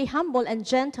completely humble and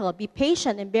gentle, be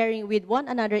patient and bearing with one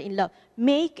another in love.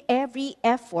 Make every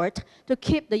effort to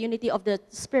keep the unity of the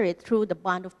Spirit through the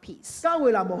bond of peace. 教會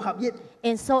若無合一，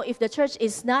 And so if the church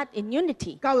is not in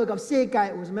unity, 教會及世界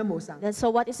有什麼無相？ then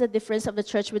so what is the difference of the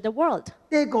church with the world?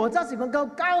 第二個則是講到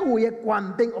教會嘅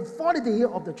權柄 authority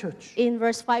of the church。 In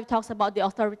verse 5 talks about the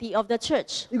authority of the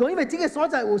church. 如果因為這個所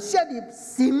在有設立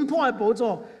審判嘅寶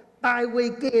座、大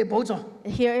衛嘅寶座。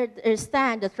 Here there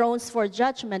stand the thrones for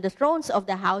judgment, the thrones of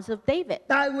the house of David.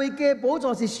 大衛嘅寶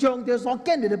座是上帝所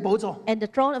建立嘅寶座。 And the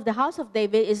throne of the house of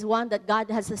David is one that God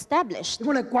has established.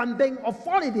 我哋權柄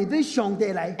authority 對上帝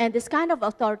嚟， And this kind of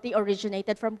authority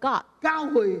originated from God. 教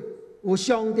會有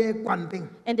上帝嘅權柄。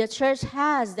 And the church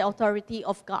has the authority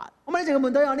of God. 我問你一個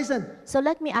問題啊，listen， So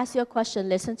let me ask you a question.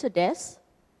 Listen to this.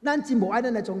 咱真無愛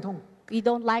咱嘅總統， We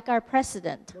don't like our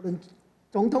president, 無論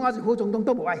總統還是副總統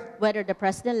都無愛。 whether the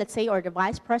president, let's say, or the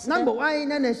vice 咱 president. 無愛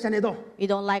咱嘅神嚟多， We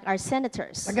don't like our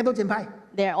senators. 大家都真歹。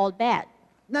 They're all bad.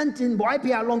 咱真無愛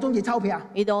票，攏總是鈔票。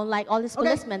 We don't like all these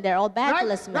Okay. policemen. They're all bad Right,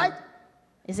 policemen. right.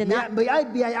 Is it 未 not? 未愛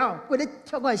BIR，佢哋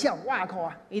跳過嚟笑，哇靠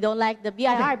啊！ We don't like the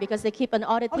BIR Okay. because they keep on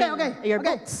auditing Okay. your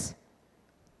Okay. books.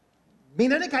 明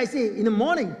日的開始 in the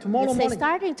morning，tomorrow Let's say morning，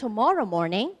 starting tomorrow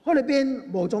morning, 菲律賓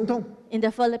無總統， in the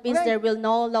Philippines, Okay. there will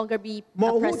no longer be a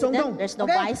Mo Hu president. Zongdong. There's no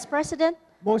Okay. vice president,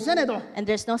 無 senator， and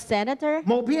there's no senator.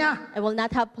 無票， I will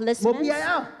not have policemen,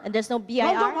 BIR. and there's no 攏都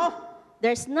BIR. 冇。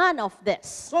 There's none of this.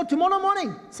 So tomorrow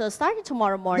morning， So starting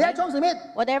tomorrow 你 morning, 愛做什麼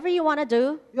whatever you want to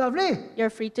do, ？You are free。 you're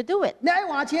free to do it. 你愛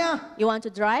話車， You want to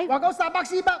drive? 話夠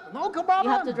300、400，no You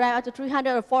have to problem。 drive up to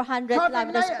 300 or 400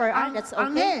 kilometers per hour. That's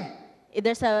硬 okay. 嘅， If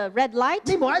there's a red light,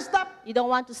 你無愛 stop，no you don't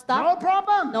want to stop,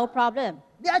 problem。 no problem.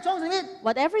 你愛做什麼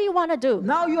Whatever you want to do,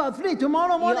 ？Now you are free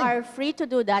tomorrow you morning。 are free to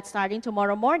do that starting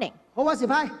tomorrow morning. 好還是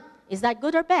歹 Is that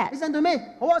good or bad? ？Listen to me，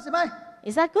好還是歹？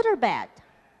 Is that good or bad?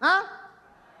 啊？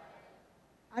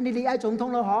你愛總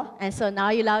統咯嗬？ And so now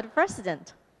you allow the president.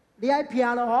 你愛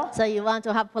票咯嗬？ So you want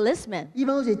to have policemen. 依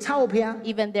份好似鈔票，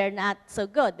 Even they're not so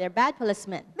good, they're bad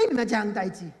policemen. 你唔係這樣代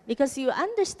志。 Because you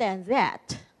understand that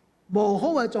無好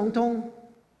嘅總統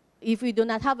if we do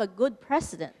not have a good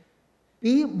president,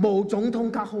 比無總統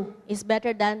較好。 it's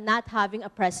better than not having a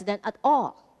president at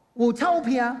all. 有鈔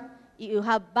票 You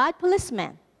have bad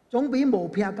policemen, 總比無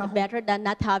票較好。 better than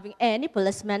not having any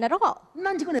policemen at all.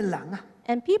 咱這個人啊，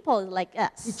 And people like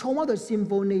是 us 充滿咗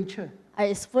sinful nature，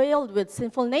 is filled with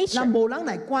sinful 嗱 nature. 無人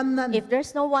嚟管咱。 If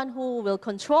there's no one who will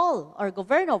control or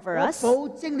govern over 我 us, 保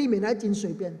證你明仔真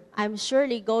隨便。 I'm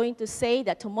surely going to say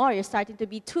that tomorrow you're starting to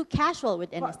be too casual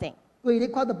with anything. 佢你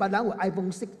看到別人有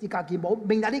iPhone 6自家己冇，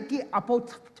明仔你叫 Apple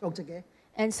跳一個。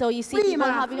 And so you see Free people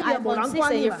ma, having free iPhone 6 mo, and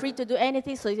lang you're kwani free to do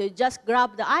anything, so you just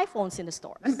grab the iPhones in the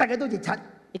store. 咱大家都是賊，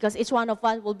 Because each one of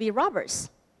us will be robbers.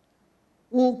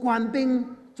 有權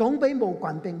柄總比冇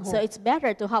權柄好。 So it's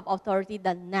better to have authority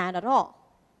than none at all.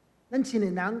 咱前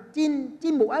年人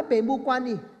真冇愛父母管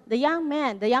理。 The young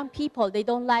men, the young people, they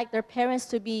don't like their parents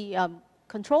to be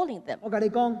controlling them. 我同你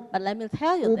講， But let me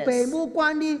tell you 有父 this. 母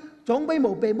管理總比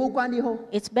冇父母管理好。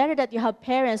 It's better that you have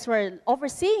parents who are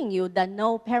overseeing you than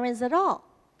no parents at all.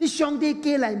 啲上帝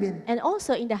家裏面 And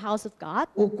also in the house of God,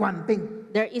 有權柄，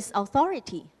 there is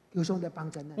authority. 叫上帝幫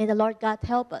助你。 May the Lord God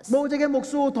help us. 冇一個牧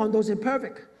師堂到是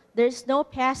perfect， There's no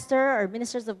pastor or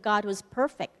ministers of God who is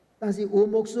perfect. 但是有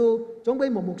牧師總比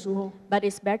冇牧師好， But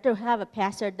it's better to have a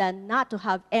pastor than not to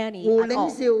have any 有 at 領 all.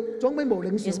 袖總比冇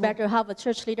領 It's 袖好。 better to have a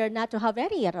church leader not to have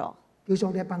any at all. 叫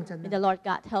上帝幫助 May 你。 the Lord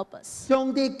God help us.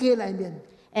 上帝家裏面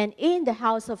And in the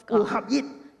house of 有 God, 合一，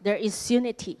 there is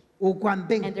unity 有權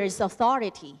柄 and，there is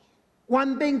authority.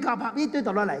 權柄及合一對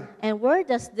到落嚟。 And where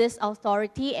does this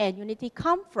authority and unity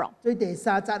come from? 最第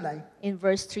三節嚟， In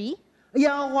verse 3, 耶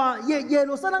話耶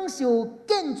路撒冷受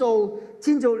建造，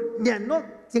建造連絡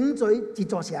整嘴一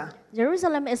座城。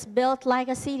 Jerusalem is built like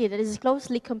a city that is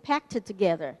closely compacted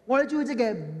together. 我哋注意這個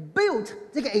built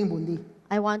這個英文字，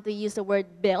 I want to use the word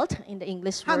built in the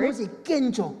English 韓文 word. 是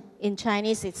建造。 In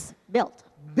Chinese, it's built.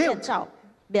 Built. 建造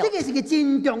這 built. 個是個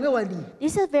真重嘅話字，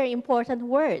 This is a very important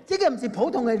word. 這個唔是普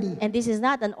通嘅字， And this is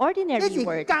not an 這 ordinary 是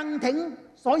word. 工程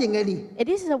所用嘅字，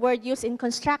 This is a word used in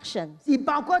construction. 是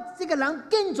包括這個人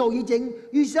建造以前，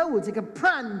預先有這個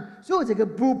plan，需要這個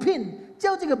blueprint，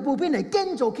照這個 blueprint 嚟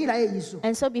建造起來嘅意思。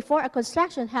 And so before a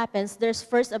construction happens, there's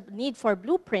first a need for a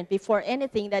blueprint before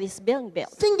anything that is being built.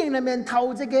 聖經裏面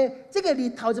頭這個字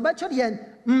頭一擺出現，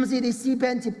唔是第詩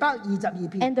篇122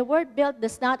篇， And the word built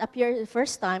does not appear the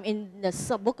first time in the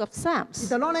book of 是 Psalms.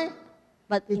 就攞呢？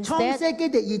 But 係創 instead, 世記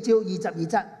第2章22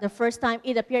節， the first time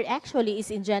it appeared actually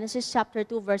is in Genesis chapter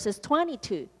 2, verses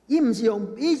 22. 伊唔是用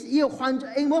伊換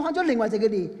英文換咗另外一個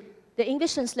字， The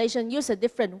English translation used a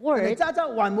different 但係 word, 渣渣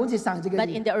原本是上這個 but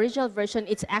字， in the original version,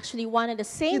 it's actually one and the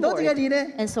是 same 到這個 word. 字呢？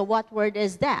 And so what word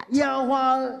is that? 耶和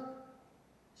華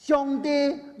上帝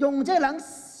用這個人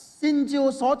先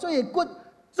照所做嘅骨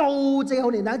做這個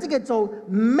好年人，這個做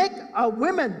make a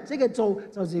woman，這個做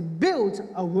就是 build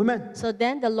a woman。 So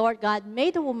then the Lord God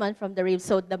made a woman from the rib.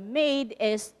 So the maid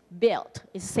is built.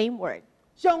 It's the same word.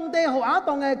 上帝和亞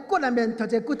當嘅骨裏面頭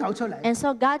隻骨頭出嚟， And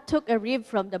so God took a rib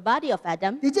from the body of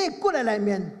Adam, 喺這個骨裏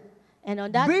面 and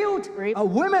on that build rib, a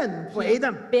woman for he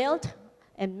Adam。 built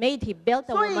and made, he built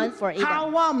a 所以 woman for 夏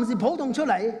Adam. 娃唔是普通出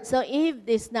嚟， So Eve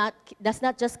does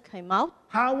not just come out.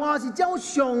 夏娃是將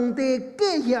上帝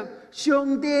計劃、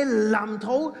上帝藍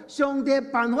圖、上帝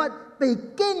辦法被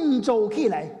建造起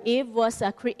嚟。 Eve was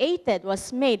created,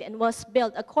 was made, and was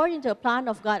built according to the plan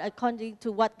of God, according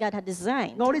to what God had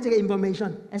designed. 我呢隻嘅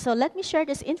information， And so let me share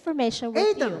this information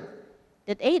with Adam. you.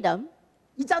 That Adam,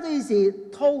 依家呢是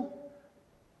偷，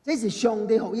這是上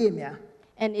帝學嘅名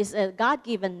and is a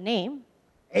God-given name,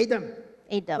 ，Adam，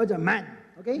嗰 Adam, 就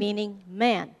man，OK？ meaning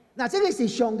man. 嗱，這個是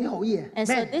上帝學嘅 And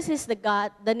so ，man。 this is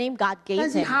the name God 但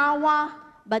gave 是 him. 夏娃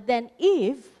But then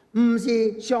Eve, 唔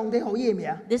是上帝學嘅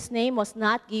名， this name was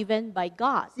not given by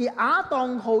God, 是亞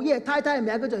當學嘅太太嘅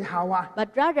名叫做夏娃。 but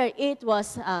rather it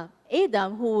was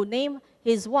Adam who named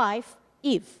his wife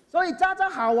Eve. 所以渣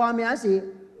夏娃名是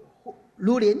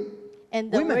女人， And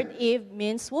the Women. word Eve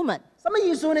means woman. 什麼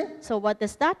意思呢？ So what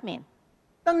does that mean?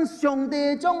 當上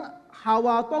帝將夏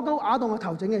娃多到亞當嘅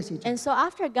頭前嘅時候， And so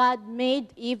after God made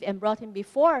Eve and brought him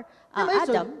before 因為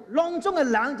Adam, 當中嘅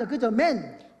人就叫做 man，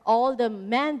 all the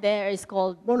men there is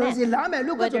called 無論是 men. 男嘅女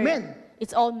叫做 Whether man，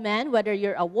 it's all men, whether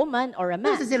you're a woman or a 呢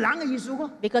就 man, 是人嘅意思喎。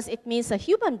 because it means a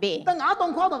human being. 當亞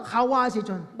當看到夏娃嘅時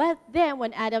候， But then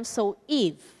when Adam saw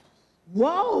Eve,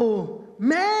 哇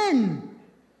，man，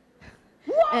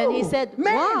 and he said,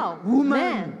 man, wow, woman，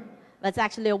 man. That's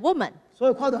actually a woman. 所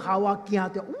以看到夏娃驚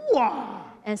到，哇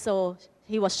And so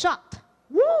he was shocked.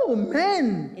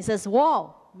 ，man， He says,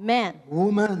 wow, man.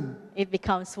 woman， It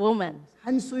becomes woman.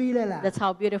 很水咧啦， That's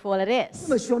how beautiful it 因 is.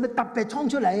 為上帝特別創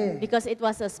出嚟嘅， Because it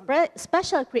was a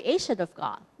special creation of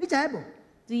God. 你知冇？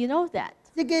 Do you know that?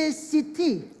 這個實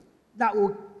體若有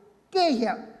計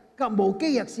劃及無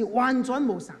計劃是完全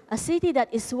無相， A city that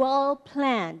is well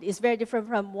planned is very different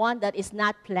from one that is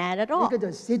not planned at 呢 all. 個就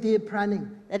city planning。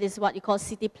 That is what you call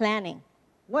city planning.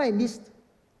 我係 niece，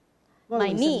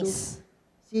 My niece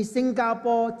是新加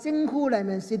坡政府裏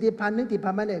面 city planning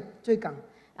department 嘅最近，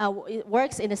 it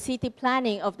works in the city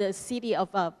planning of the city of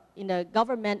in the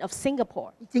government of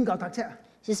Singapore. 真夠讀冊。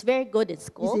 She's very good at 佢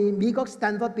school. 是美國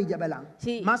Stanford 畢業嘅人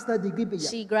She- ，master degree 畢業。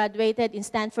 She graduated in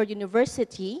Stanford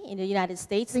University in the United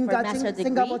States for 新 a 加 master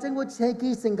新加坡 degree. 政府請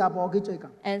去新加坡去最近，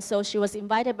 And so she was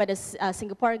invited by the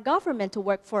Singaporean government to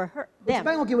work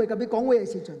them. 我叫佢特別講話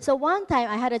嘅時陣， So one time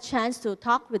I had a chance to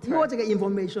talk with 我 her, 一個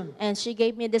information， and she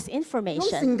gave me this 講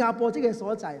information 新加坡這個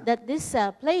所在， that this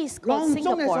place called 當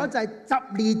中嘅所 Singapore, 在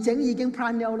10年整已經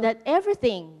plan 了咯， that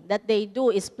everything that they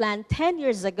do is planned 10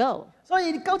 years ago. 所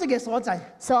以到這個所在，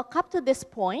 So up to this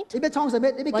point, 你要創什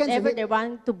麼？你要建什 whatever 麼？ they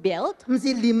want to build, 唔是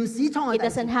臨時創嘅 it 大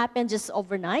doesn't 事， happen just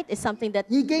overnight. It's something that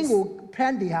已經 is 有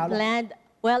plan 地下咯。 planned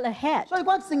well ahead. 所以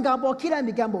講新加坡起來物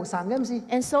件無相嘅，唔是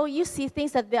And so you see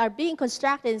things that they are being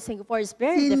constructed in Singapore is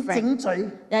very 先 different. 整序。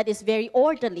 That is very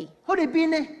orderly. 佢哋邊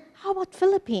呢？ How about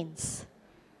Philippines?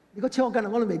 如果唱緊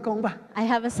我都未講吧。 I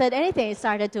haven't said anything. I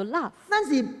started to laugh. 但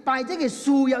是拜這個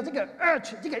需要，這個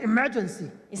urge，這個 emergency，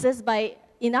 It says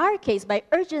in our case, by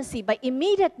urgency, by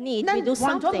immediate need, we 咱 do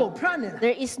完全冇 something. plan 嘅啦。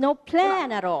 There is no plan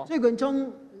at all. 最近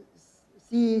從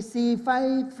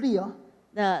5 free 哦，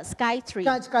 The Sky Tree,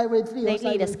 Skyway free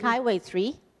lately the 哦， Skyway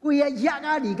Tree. 貴啊日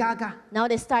啊而家㗎。 Now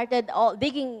they started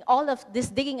digging all of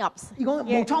this digging ups. 如果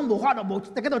Here. 冇倉冇法咯，冇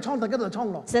大家都倉，大家都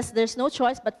倉咯， It says there's no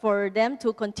choice but for them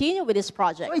to continue with this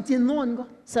project. 所以戰亂個，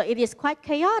 So it is quite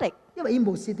chaotic 因為已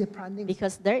冇 city planning，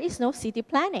 because there is no city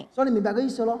planning. 所以你明白個意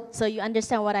思咯？ So you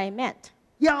understand what I meant.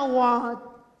 又話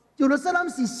耶路撒冷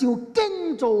是受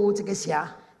建造一個城，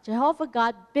 Jehovah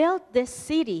God built this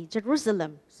city,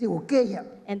 Jerusalem, 是有計劃，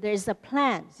 and there is a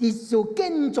plan. 是受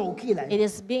建造起來。 It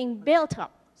is being built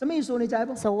up. 什麼意思？你知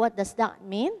不？ So what does that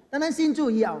mean? 等咱信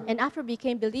主以後， And after we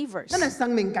became believers, 咱嘅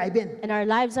生命改變， and our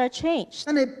lives are changed.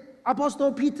 咱嘅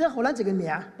Apostle Peter 給咱一個名，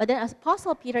 But then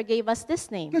Apostle Peter gave us this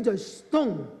name. 叫做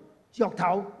Stone 石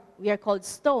頭， We are called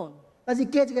stone. 但是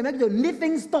加一個名叫做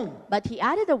Living Stone， But he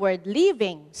added the word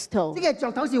living 呢 stone, 個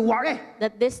石頭是活嘅，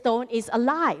 that this stone is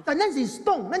alive. 但咱是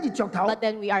Stone，咱是石頭， But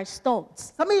then we are stones.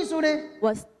 什麼意思呢？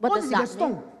 What does that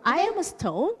stone. mean? I am a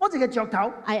stone. 我一個石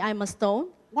頭， I am a stone.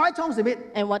 我愛創什麼，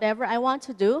 And whatever I want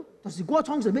to do, 就是我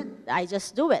創什麼， I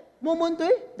just do it. 冇問題。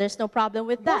 There's no problem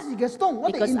with 我 that. 是個 Stone，我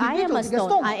哋 Because I am individual a 是個 stone.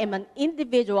 Stone， I am an 你唔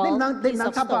individual 能 piece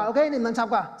of 插掛 stone. ，OK？你唔能插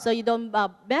掛， So you don't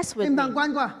mess 你 with 唔 me. 能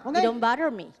關掛 You ，OK？ don't bother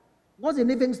me. 我是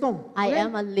Living Stone， I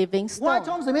am a living 我愛 stone.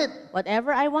 創什麼，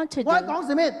 Whatever I want to 我愛 do, 講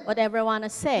什麼， whatever I want to 你唔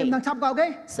say. 能插掛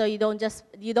，OK？ So you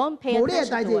don't pay 冇呢個 attention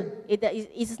大 to 字。 it.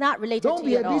 It's not related Don't to be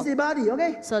you a at all.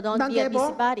 busybody，OK？ So 唔 don't 能 be a 假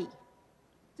波， busybody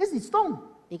這是 Stone，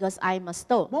 because I'm a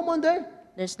stone. 冇問題。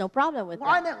 There's no problem with 我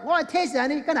愛 that. 你，我愛 taste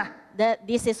你，跟啊，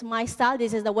 This is my style.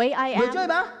 This is the way I 會追 am.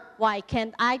 吧 Why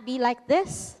can't I be like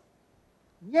this?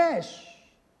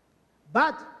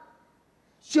 ？Yes，but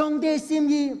上帝心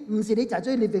意唔是你就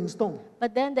做 Living Stone， But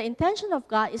then the intention of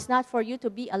God is not for you to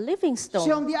be a living stone.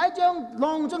 上帝愛將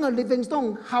當中嘅 Living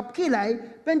Stone 合起來，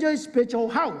變做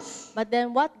spiritual house。 But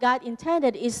then what God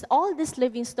intended is all these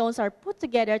living stones are put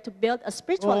together to build a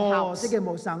spiritual 哦， house. 這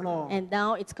個冇上咯。 And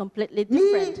now it's completely 你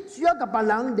different. 需要個別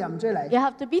人連出嚟， You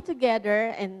have to be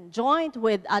together and joined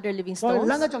with other living 所以 stones.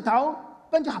 兩個石頭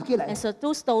變咗合起嚟 And，so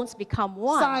two stones become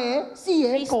三 one. 個、四個、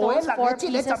 Three 五個、 stones, 六 four 個、七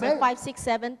個、 pieces, 十 and 個， 5, 6,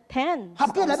 7, 10合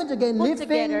起來變做個 stones put together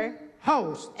living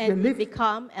house，個 and live，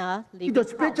 become a living the house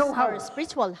spiritual or a house.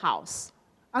 spiritual house.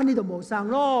 啊呢度冇上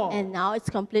咯。 And now it's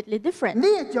completely different. 呢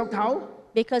個石頭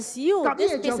Because you, Tapi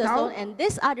this yang piece of jauh-jauh, stone and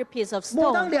this other piece of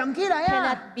冇得 stone 連起來啊！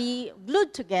 cannot be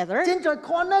glued together 正在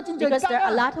看啦，正在 because 夾 there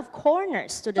are a 啊， lot of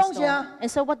corners to the 當時啊， stone. And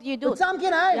so what do you do? 就站起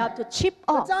You 來， have to chip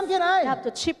就 off. 站起 You 來 have，to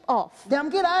chip off 連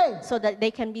起來。 so that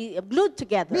they can be glued 你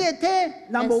together. 嘅梯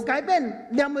若冇改變，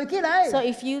連唔起來。 So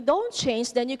if you don't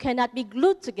change, then you cannot be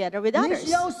glued together with 你 others.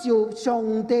 需要受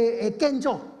上帝嘅建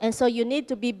造， And so you need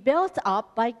to be built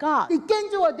up by God. 你建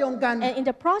造嘅中間， And in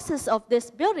the process of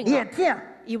this building 你 up, 嘅聽，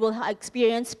 you will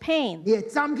experience pain 你嘅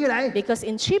站起來， because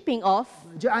in chipping off,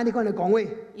 就按你講嚟講話。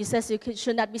 it says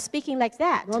should not be speaking like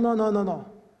that. No no no no no，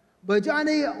唔就按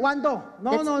你彎到。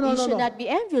No That's- no no you no should no， not be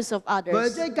envious of 唔 others.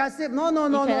 就 gossip。No no You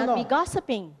no no cannot be no，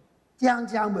 gossiping. 這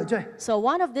樣唔就。 So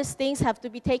one of these things have to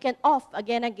be taken off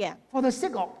again and again For the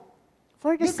sake of，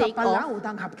 for the 你及 sake 別人 of 有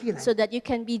當合起來 so that you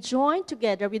can be joined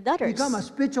together with others ，become a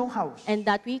spiritual house。 and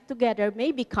that we together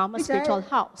may become a 你知 spiritual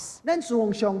house. 咱侍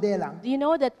奉上帝嘅人， Do you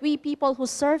know that we people who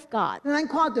serve God, 咱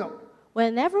看到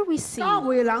whenever we see 教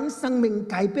會人生命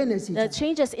改變嘅時 the 陣，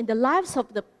 changes in the lives of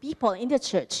the people in the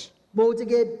church, 冇一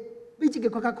個比這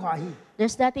個更加歡喜。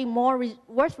 there's nothing more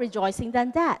worth rejoicing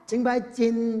than that. 正擺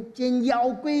真妖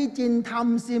怪、真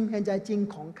貪心，現在真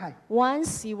慷慨。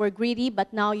 Once you were greedy, but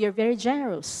now you're very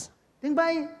generous. 正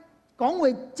擺講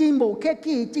話真無客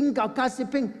氣，真夠價值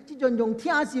品，即種用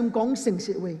聽心講誠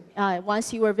實話。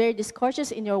 Once you were very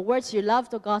discourteous in your words, you love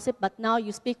to gossip, but now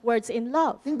you speak words in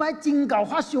love. 正擺真夠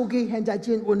發燒氣，現在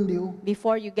真溫柔。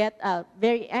 Before you get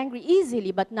very angry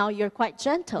easily, but now you're quite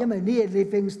gentle 因為你嘅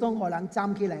living stone 可能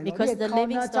站起來咯，你 because 嘅 the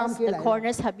living corner 站 stones, 起 the 來咯，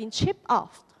 corners have been chipped off,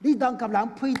 你當及人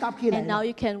配搭起來 and now 咯。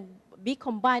 you can be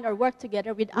combined or work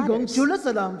together with 伊講 others.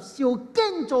 Jerusalem 受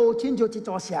建造親像一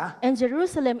座城， And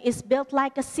Jerusalem is built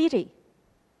like a city.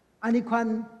 安尼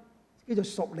款叫做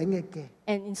屬靈嘅家。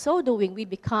 And in so doing, we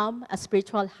become a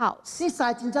spiritual house. 呢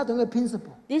三真正重要嘅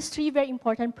principle， These three very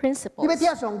important 你 principles. 要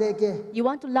聽上帝嘅家， You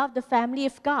want to love the family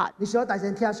of God. 你需要大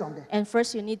聲聽上帝； And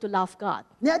first, you need to love God.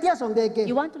 你要聽上帝嘅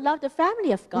You 家， want to love the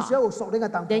family of 你需要 God. 有屬靈嘅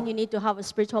同 Then 伴； you need to have a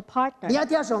spiritual partner. 你要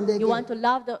聽上帝 You 嘅 want to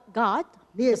love the God,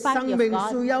 你 the 嘅生 family 命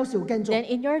of God. 需要受建造， Then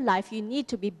in your life, you need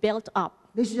to be built up.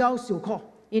 你需要受苦，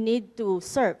 You need to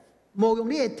serve. 無用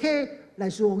你嘅體嚟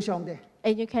侍奉上帝，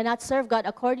 And you cannot serve God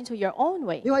according to your own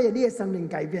way. 你可以你嘅生命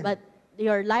改變。 But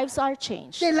your lives are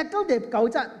changed. 第六到第九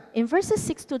節 In verses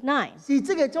 6 to 9, 是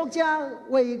這個作者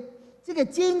為這個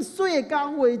真水嘅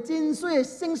教會、真水嘅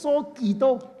聖所祈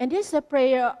禱， and this is the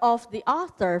prayer of the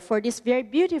author for this very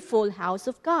beautiful house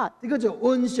of God. 呢個叫做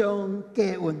恩上加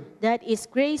恩。 That is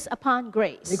grace upon 你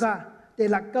grace. 看第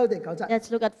六到第九節。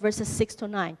 Let's look at verses 6 to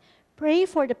 9. Pray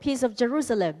for the peace of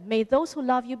Jerusalem. May those who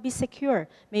love you be secure.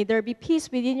 May there be peace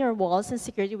within your walls and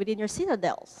security within your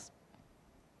citadels.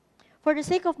 For the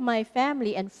sake of my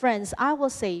family and friends, I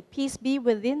will say, peace be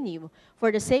within you.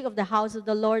 For the sake of the house of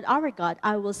the Lord our God,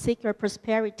 I will seek your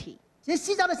prosperity. 這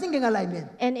四章嘅聖經嘅裏面，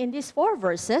 And in these 4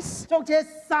 verses, 作者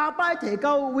三擺提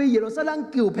到為耶路撒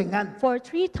冷求平安， for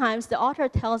 3 times the author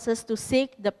tells us to seek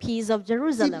the peace of 一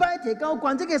Jerusalem. 擺提到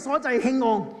關這個所在興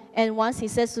旺， And once he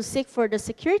says to seek for the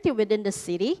security within the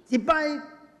city, 一擺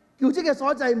叫這個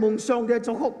所在蒙上嘅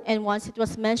祝福。 and once it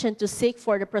was mentioned to seek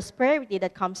for the prosperity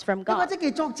that comes from 你看 God. 這個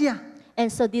作者， And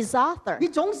so this author, 你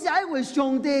總是愛為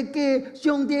上帝嘅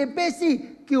上帝嘅百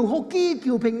姓求福氣、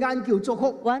求平安、求祝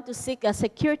福。 want to seek a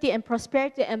security and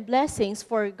prosperity and blessings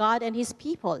for God and his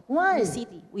people in Why? the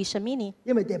city, Wishamini.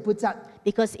 因為第八節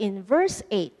Because in verse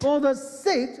 8, For the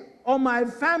sake of my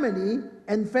family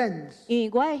and friends， 因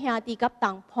為我的兄弟甲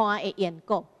同伴的緣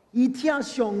故，伊聽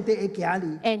上帝嘅家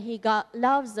裏， and he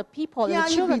loves the people and the Yeah,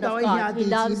 children of you God. He be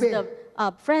loves the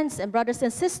the friends and brothers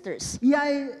and sisters. 伊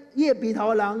愛伊嘅鼻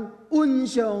頭人恩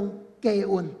上加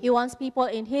恩。 He wants people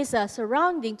in his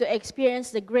surrounding to experience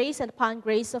the grace and upon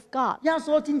grace of God. 耶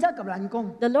穌真正甲咱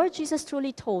講， The Lord Jesus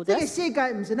truly told 這個 us 世界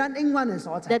唔是咱永遠嘅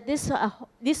所在。 that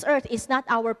this earth is not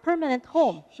our permanent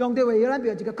home. 上帝為咱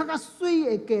標一個更加水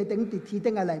嘅家庭喺天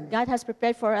頂嘅裏面， God has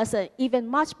prepared for us an even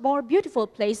much more beautiful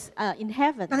place in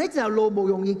heaven. 但係呢條路冇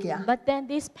容易行。 But then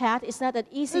this path is not an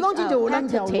easy 你講真就有兩 path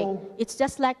條 to take. 路。 It's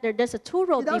just like there's a 2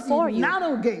 road 呢度是 before you.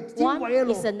 narrow gate，真 One 窄嘅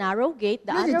路， is a narrow gate,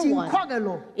 the 呢是 other 真 one 闊嘅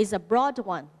路， is a broad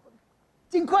one.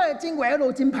 真闊真窄嘅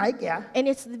路真歹行， And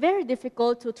it's very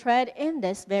difficult to tread in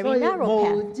this 所 very 以 narrow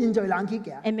path. 冇真濟人去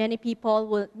行。 And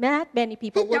not many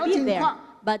people will be there.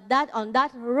 But on that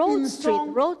road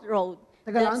street, road,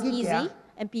 that's easy,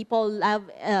 and people love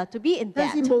to be in 但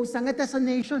是 that. 無神嘅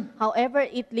destination， However,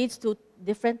 it leads to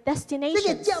different 呢個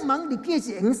destinations. 窄門你既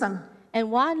是永生， And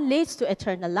one leads to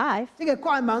eternal life, 呢個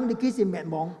快門你既是滅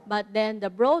亡， but then the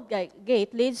broad gate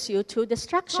leads you to 所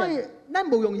destruction. 以咱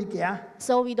冇容易行，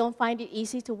 So we don't find it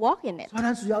easy to walk in it. 所以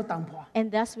咱需要同伴， And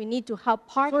thus we need to have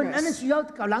所以咱 partners. 需要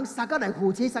教人大家嚟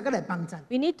扶持，大家嚟幫襯。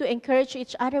 We need to encourage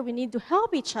each other. We need to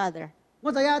help each other.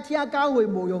 我知影聽教會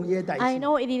冇容易嘅代 I 志，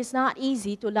 know it is not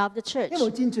easy to love the church 因為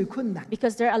真最困難，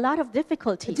 because there are a lot of 真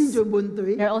difficulties. 最問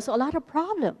題， There are also a lot of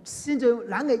problems. 真最人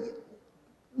嘅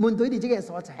問題喺呢個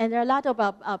所在。 And there are a lot of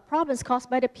problems caused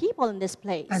by the people in this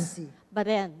place. 但是 But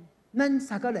then, 咱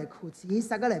大家嚟扶持，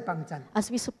大家嚟幫襯， as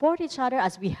we support each other,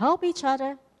 as we help each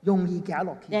other, 容易行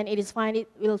落去。 then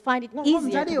we'll find it 我唔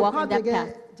easier 知你 to 有 walk 看 in 到 that 嘅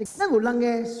path.，咱有人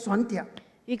嘅選擇。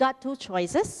 We got 2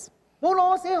 choices. 保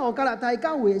羅寫予加拉太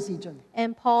教會嘅時陣，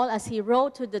 And Paul, as he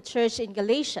wrote to the church in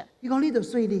Galatia, 伊講呢度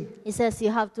水哩， he says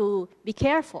you have to be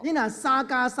careful 你若三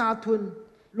加三吞，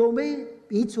落尾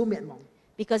彼此滅亡。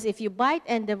 because if you bite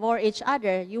and devour each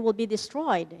other, you will be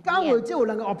destroyed. in the 教會 end. 只有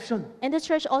兩個 option。 And the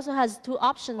church also has 2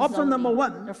 options. Option only. number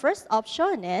 1. The first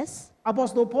option is,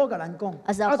 Apostle Paul 嘅人講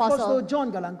As the Apostle-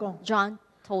 John 嘅人講 John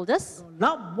told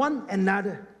us,，love one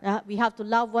another。 we have to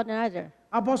love one another.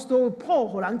 Apostle Paul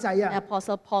互人知 The 啊，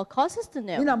 Apostle Paul calls us to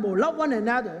你 know 若冇 love one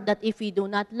another， that if we do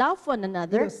not love one 你就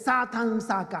another, 三吞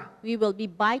三加。 we will be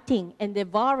biting and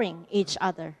devouring each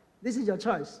other. This is your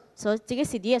choice。 So, 這個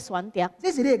是你的選擇. 這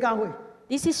是你嘅教會，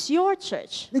 This is your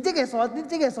church. 你這個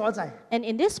所在， And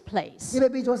in this place, 你要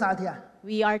彼此相聽，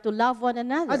 we are to love one 還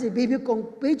another. 是彼此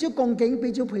恭敬、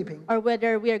彼此批評 Or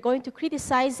whether we are going to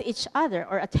criticize each other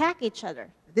or attack each other.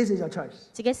 ？This is your choice。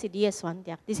這個是你的選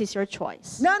擇. This is your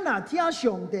choice. 咱若聽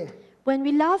上帝， When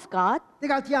we love God, 你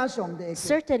甲聽上帝嘅，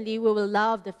 certainly we will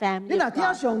love the 你 family 若 of 聽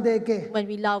God. 上帝嘅， When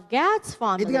we love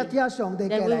God's 你甲 family, 聽上帝嘅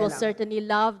then we will 嚟啦。certainly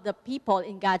love the people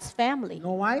in God's family.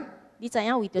 No why？你知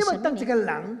道為因為當一什麼呢？個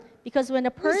人 Because when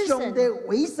a 你上 person 帝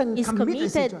委身 is commit 嘅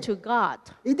時 committed 陣， to God,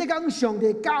 你哋講上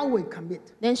帝教會 commit。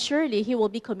 then surely he will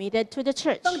be committed to the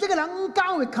church. 當這個人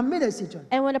教會 commit 嘅時陣，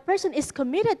 And when a person is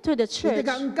committed to the 你哋 church,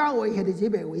 講教會佢哋只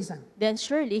被委身， then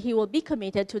surely he will be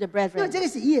committed to the 因為 brethren. 這個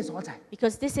是伊嘅所在，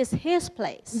 Because this is his 而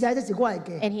place. 且這是我嘅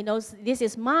家。 And he knows this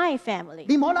is my family.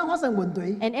 你冇能發生問題，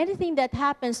 And anything that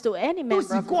happens to any 都 member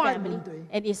是 of the 我嘅 family, 問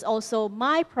題。 it is also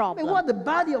my 因為 problem. 我係 the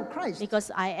body of Christ。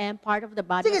 Because I am part of the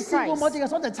body 這個 of 事故某 Christ. 一個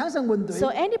所在產生問題， So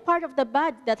any part of the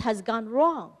body that has gone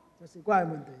wrong, 就是我嘅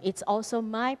問題。 it's also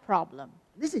my problem.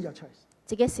 This is your choice，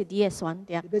 這個是你的選擇。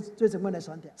你要最成本嘅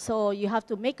選擇， So you have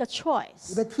to make a 你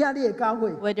choice 要聽你嘅教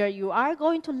會， whether you are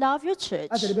going to love your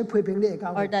還是 church 你要批評你嘅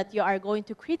教 or 會。 that you are going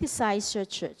to criticize your 你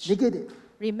church. 記住，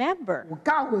 Remember, 有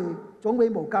教會總比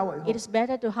冇教會好， it is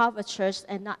better to have a church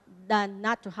than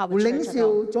not to have 有 a 領 church at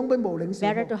袖 all. 總比冇領袖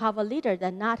Better to 好。 have a leader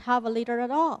than not have a leader at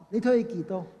all. 你可以祈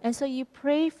禱， And so you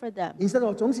pray for them 然之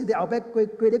後總是喺後邊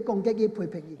佢哋攻擊佢批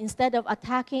評佢， instead of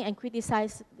attacking and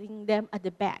criticizing them at the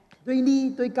back. 對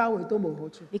你對教會都冇好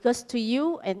處。 Because to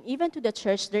you and even to the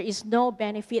church, there is no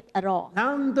benefit at all.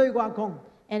 人對我講，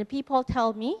 And people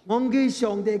tell me, 我去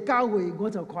上帝教會我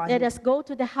就快 let 樂。 us go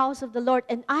to the house of the Lord,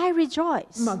 and I rejoice.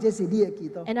 咁或者是你嘅祈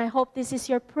禱。 And I hope this is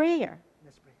your prayer.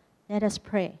 Let's pray. Let us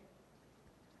pray.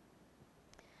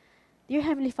 Dear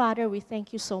Heavenly Father, we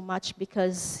thank you so much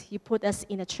because you put us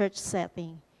in a church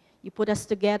setting. You put us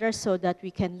together so that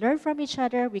we can learn from each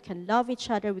other, we can love each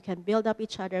other, we can build up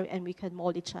each other, and we can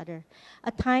mold each other.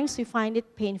 At times we find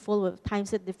it painful, at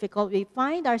times it's difficult. We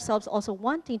find ourselves also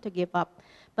wanting to give up.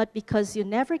 But because you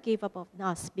never gave up on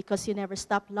us, because you never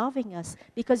stopped loving us,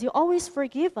 because you always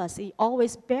forgive us, you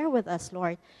always bear with us,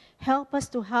 Lord, help us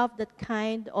to have that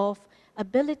kind of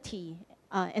ability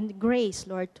and grace,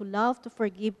 Lord, to love, to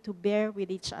forgive, to bear with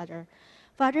each other.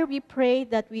 Father, we pray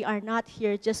that we are not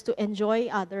here just to enjoy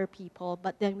other people,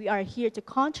 but then we are here to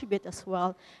contribute as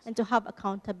well and to have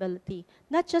accountability.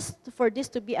 Not just for this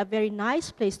to be a very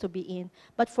nice place to be in,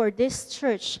 but for this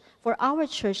church, for our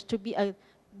church to be a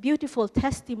beautiful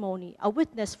testimony, a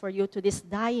witness for you to this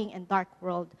dying and dark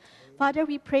world. Father,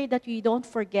 we pray that we don't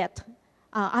forget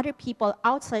other people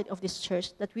outside of this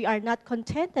church, that we are not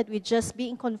contented with just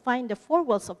being confined the four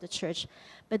walls of the church,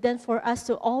 but then for us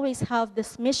to always have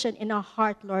this mission in our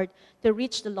heart, Lord, to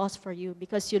reach the lost for you,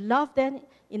 because you love them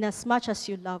in as much as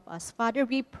you love us. Father,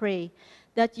 we pray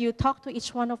that you talk to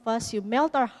each one of us, you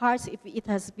melt our hearts if it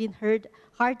has been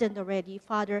hardened already.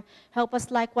 Father, help us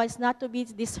likewise not to be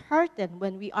disheartened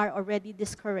when we are already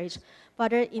discouraged.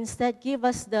 Father, instead give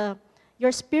us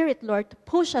your spirit, Lord, to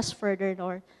push us further,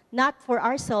 Lord, not for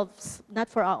ourselves, not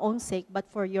for our own sake, but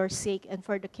for your sake and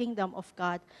for the kingdom of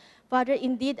God. Father,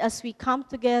 indeed, as we come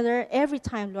together every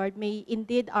time, Lord, may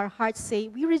indeed our hearts say,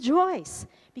 we rejoice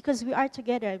because we are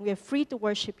together and we are free to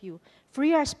worship you.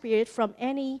 Free our spirit from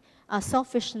any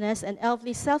selfishness and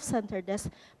elfly self-centeredness,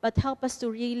 but help us to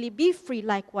really be free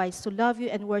likewise to love you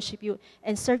and worship you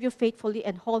and serve you faithfully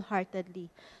and wholeheartedly.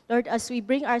 Lord, as we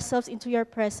bring ourselves into your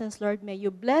presence, Lord, may you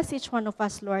bless each one of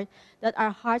us, Lord, that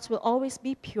our hearts will always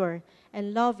be pure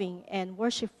and loving and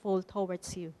worshipful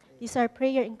towards you. This is our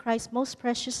prayer in Christ's most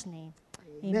precious name.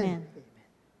 Amen.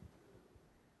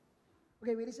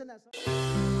 Okay, we listen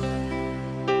now.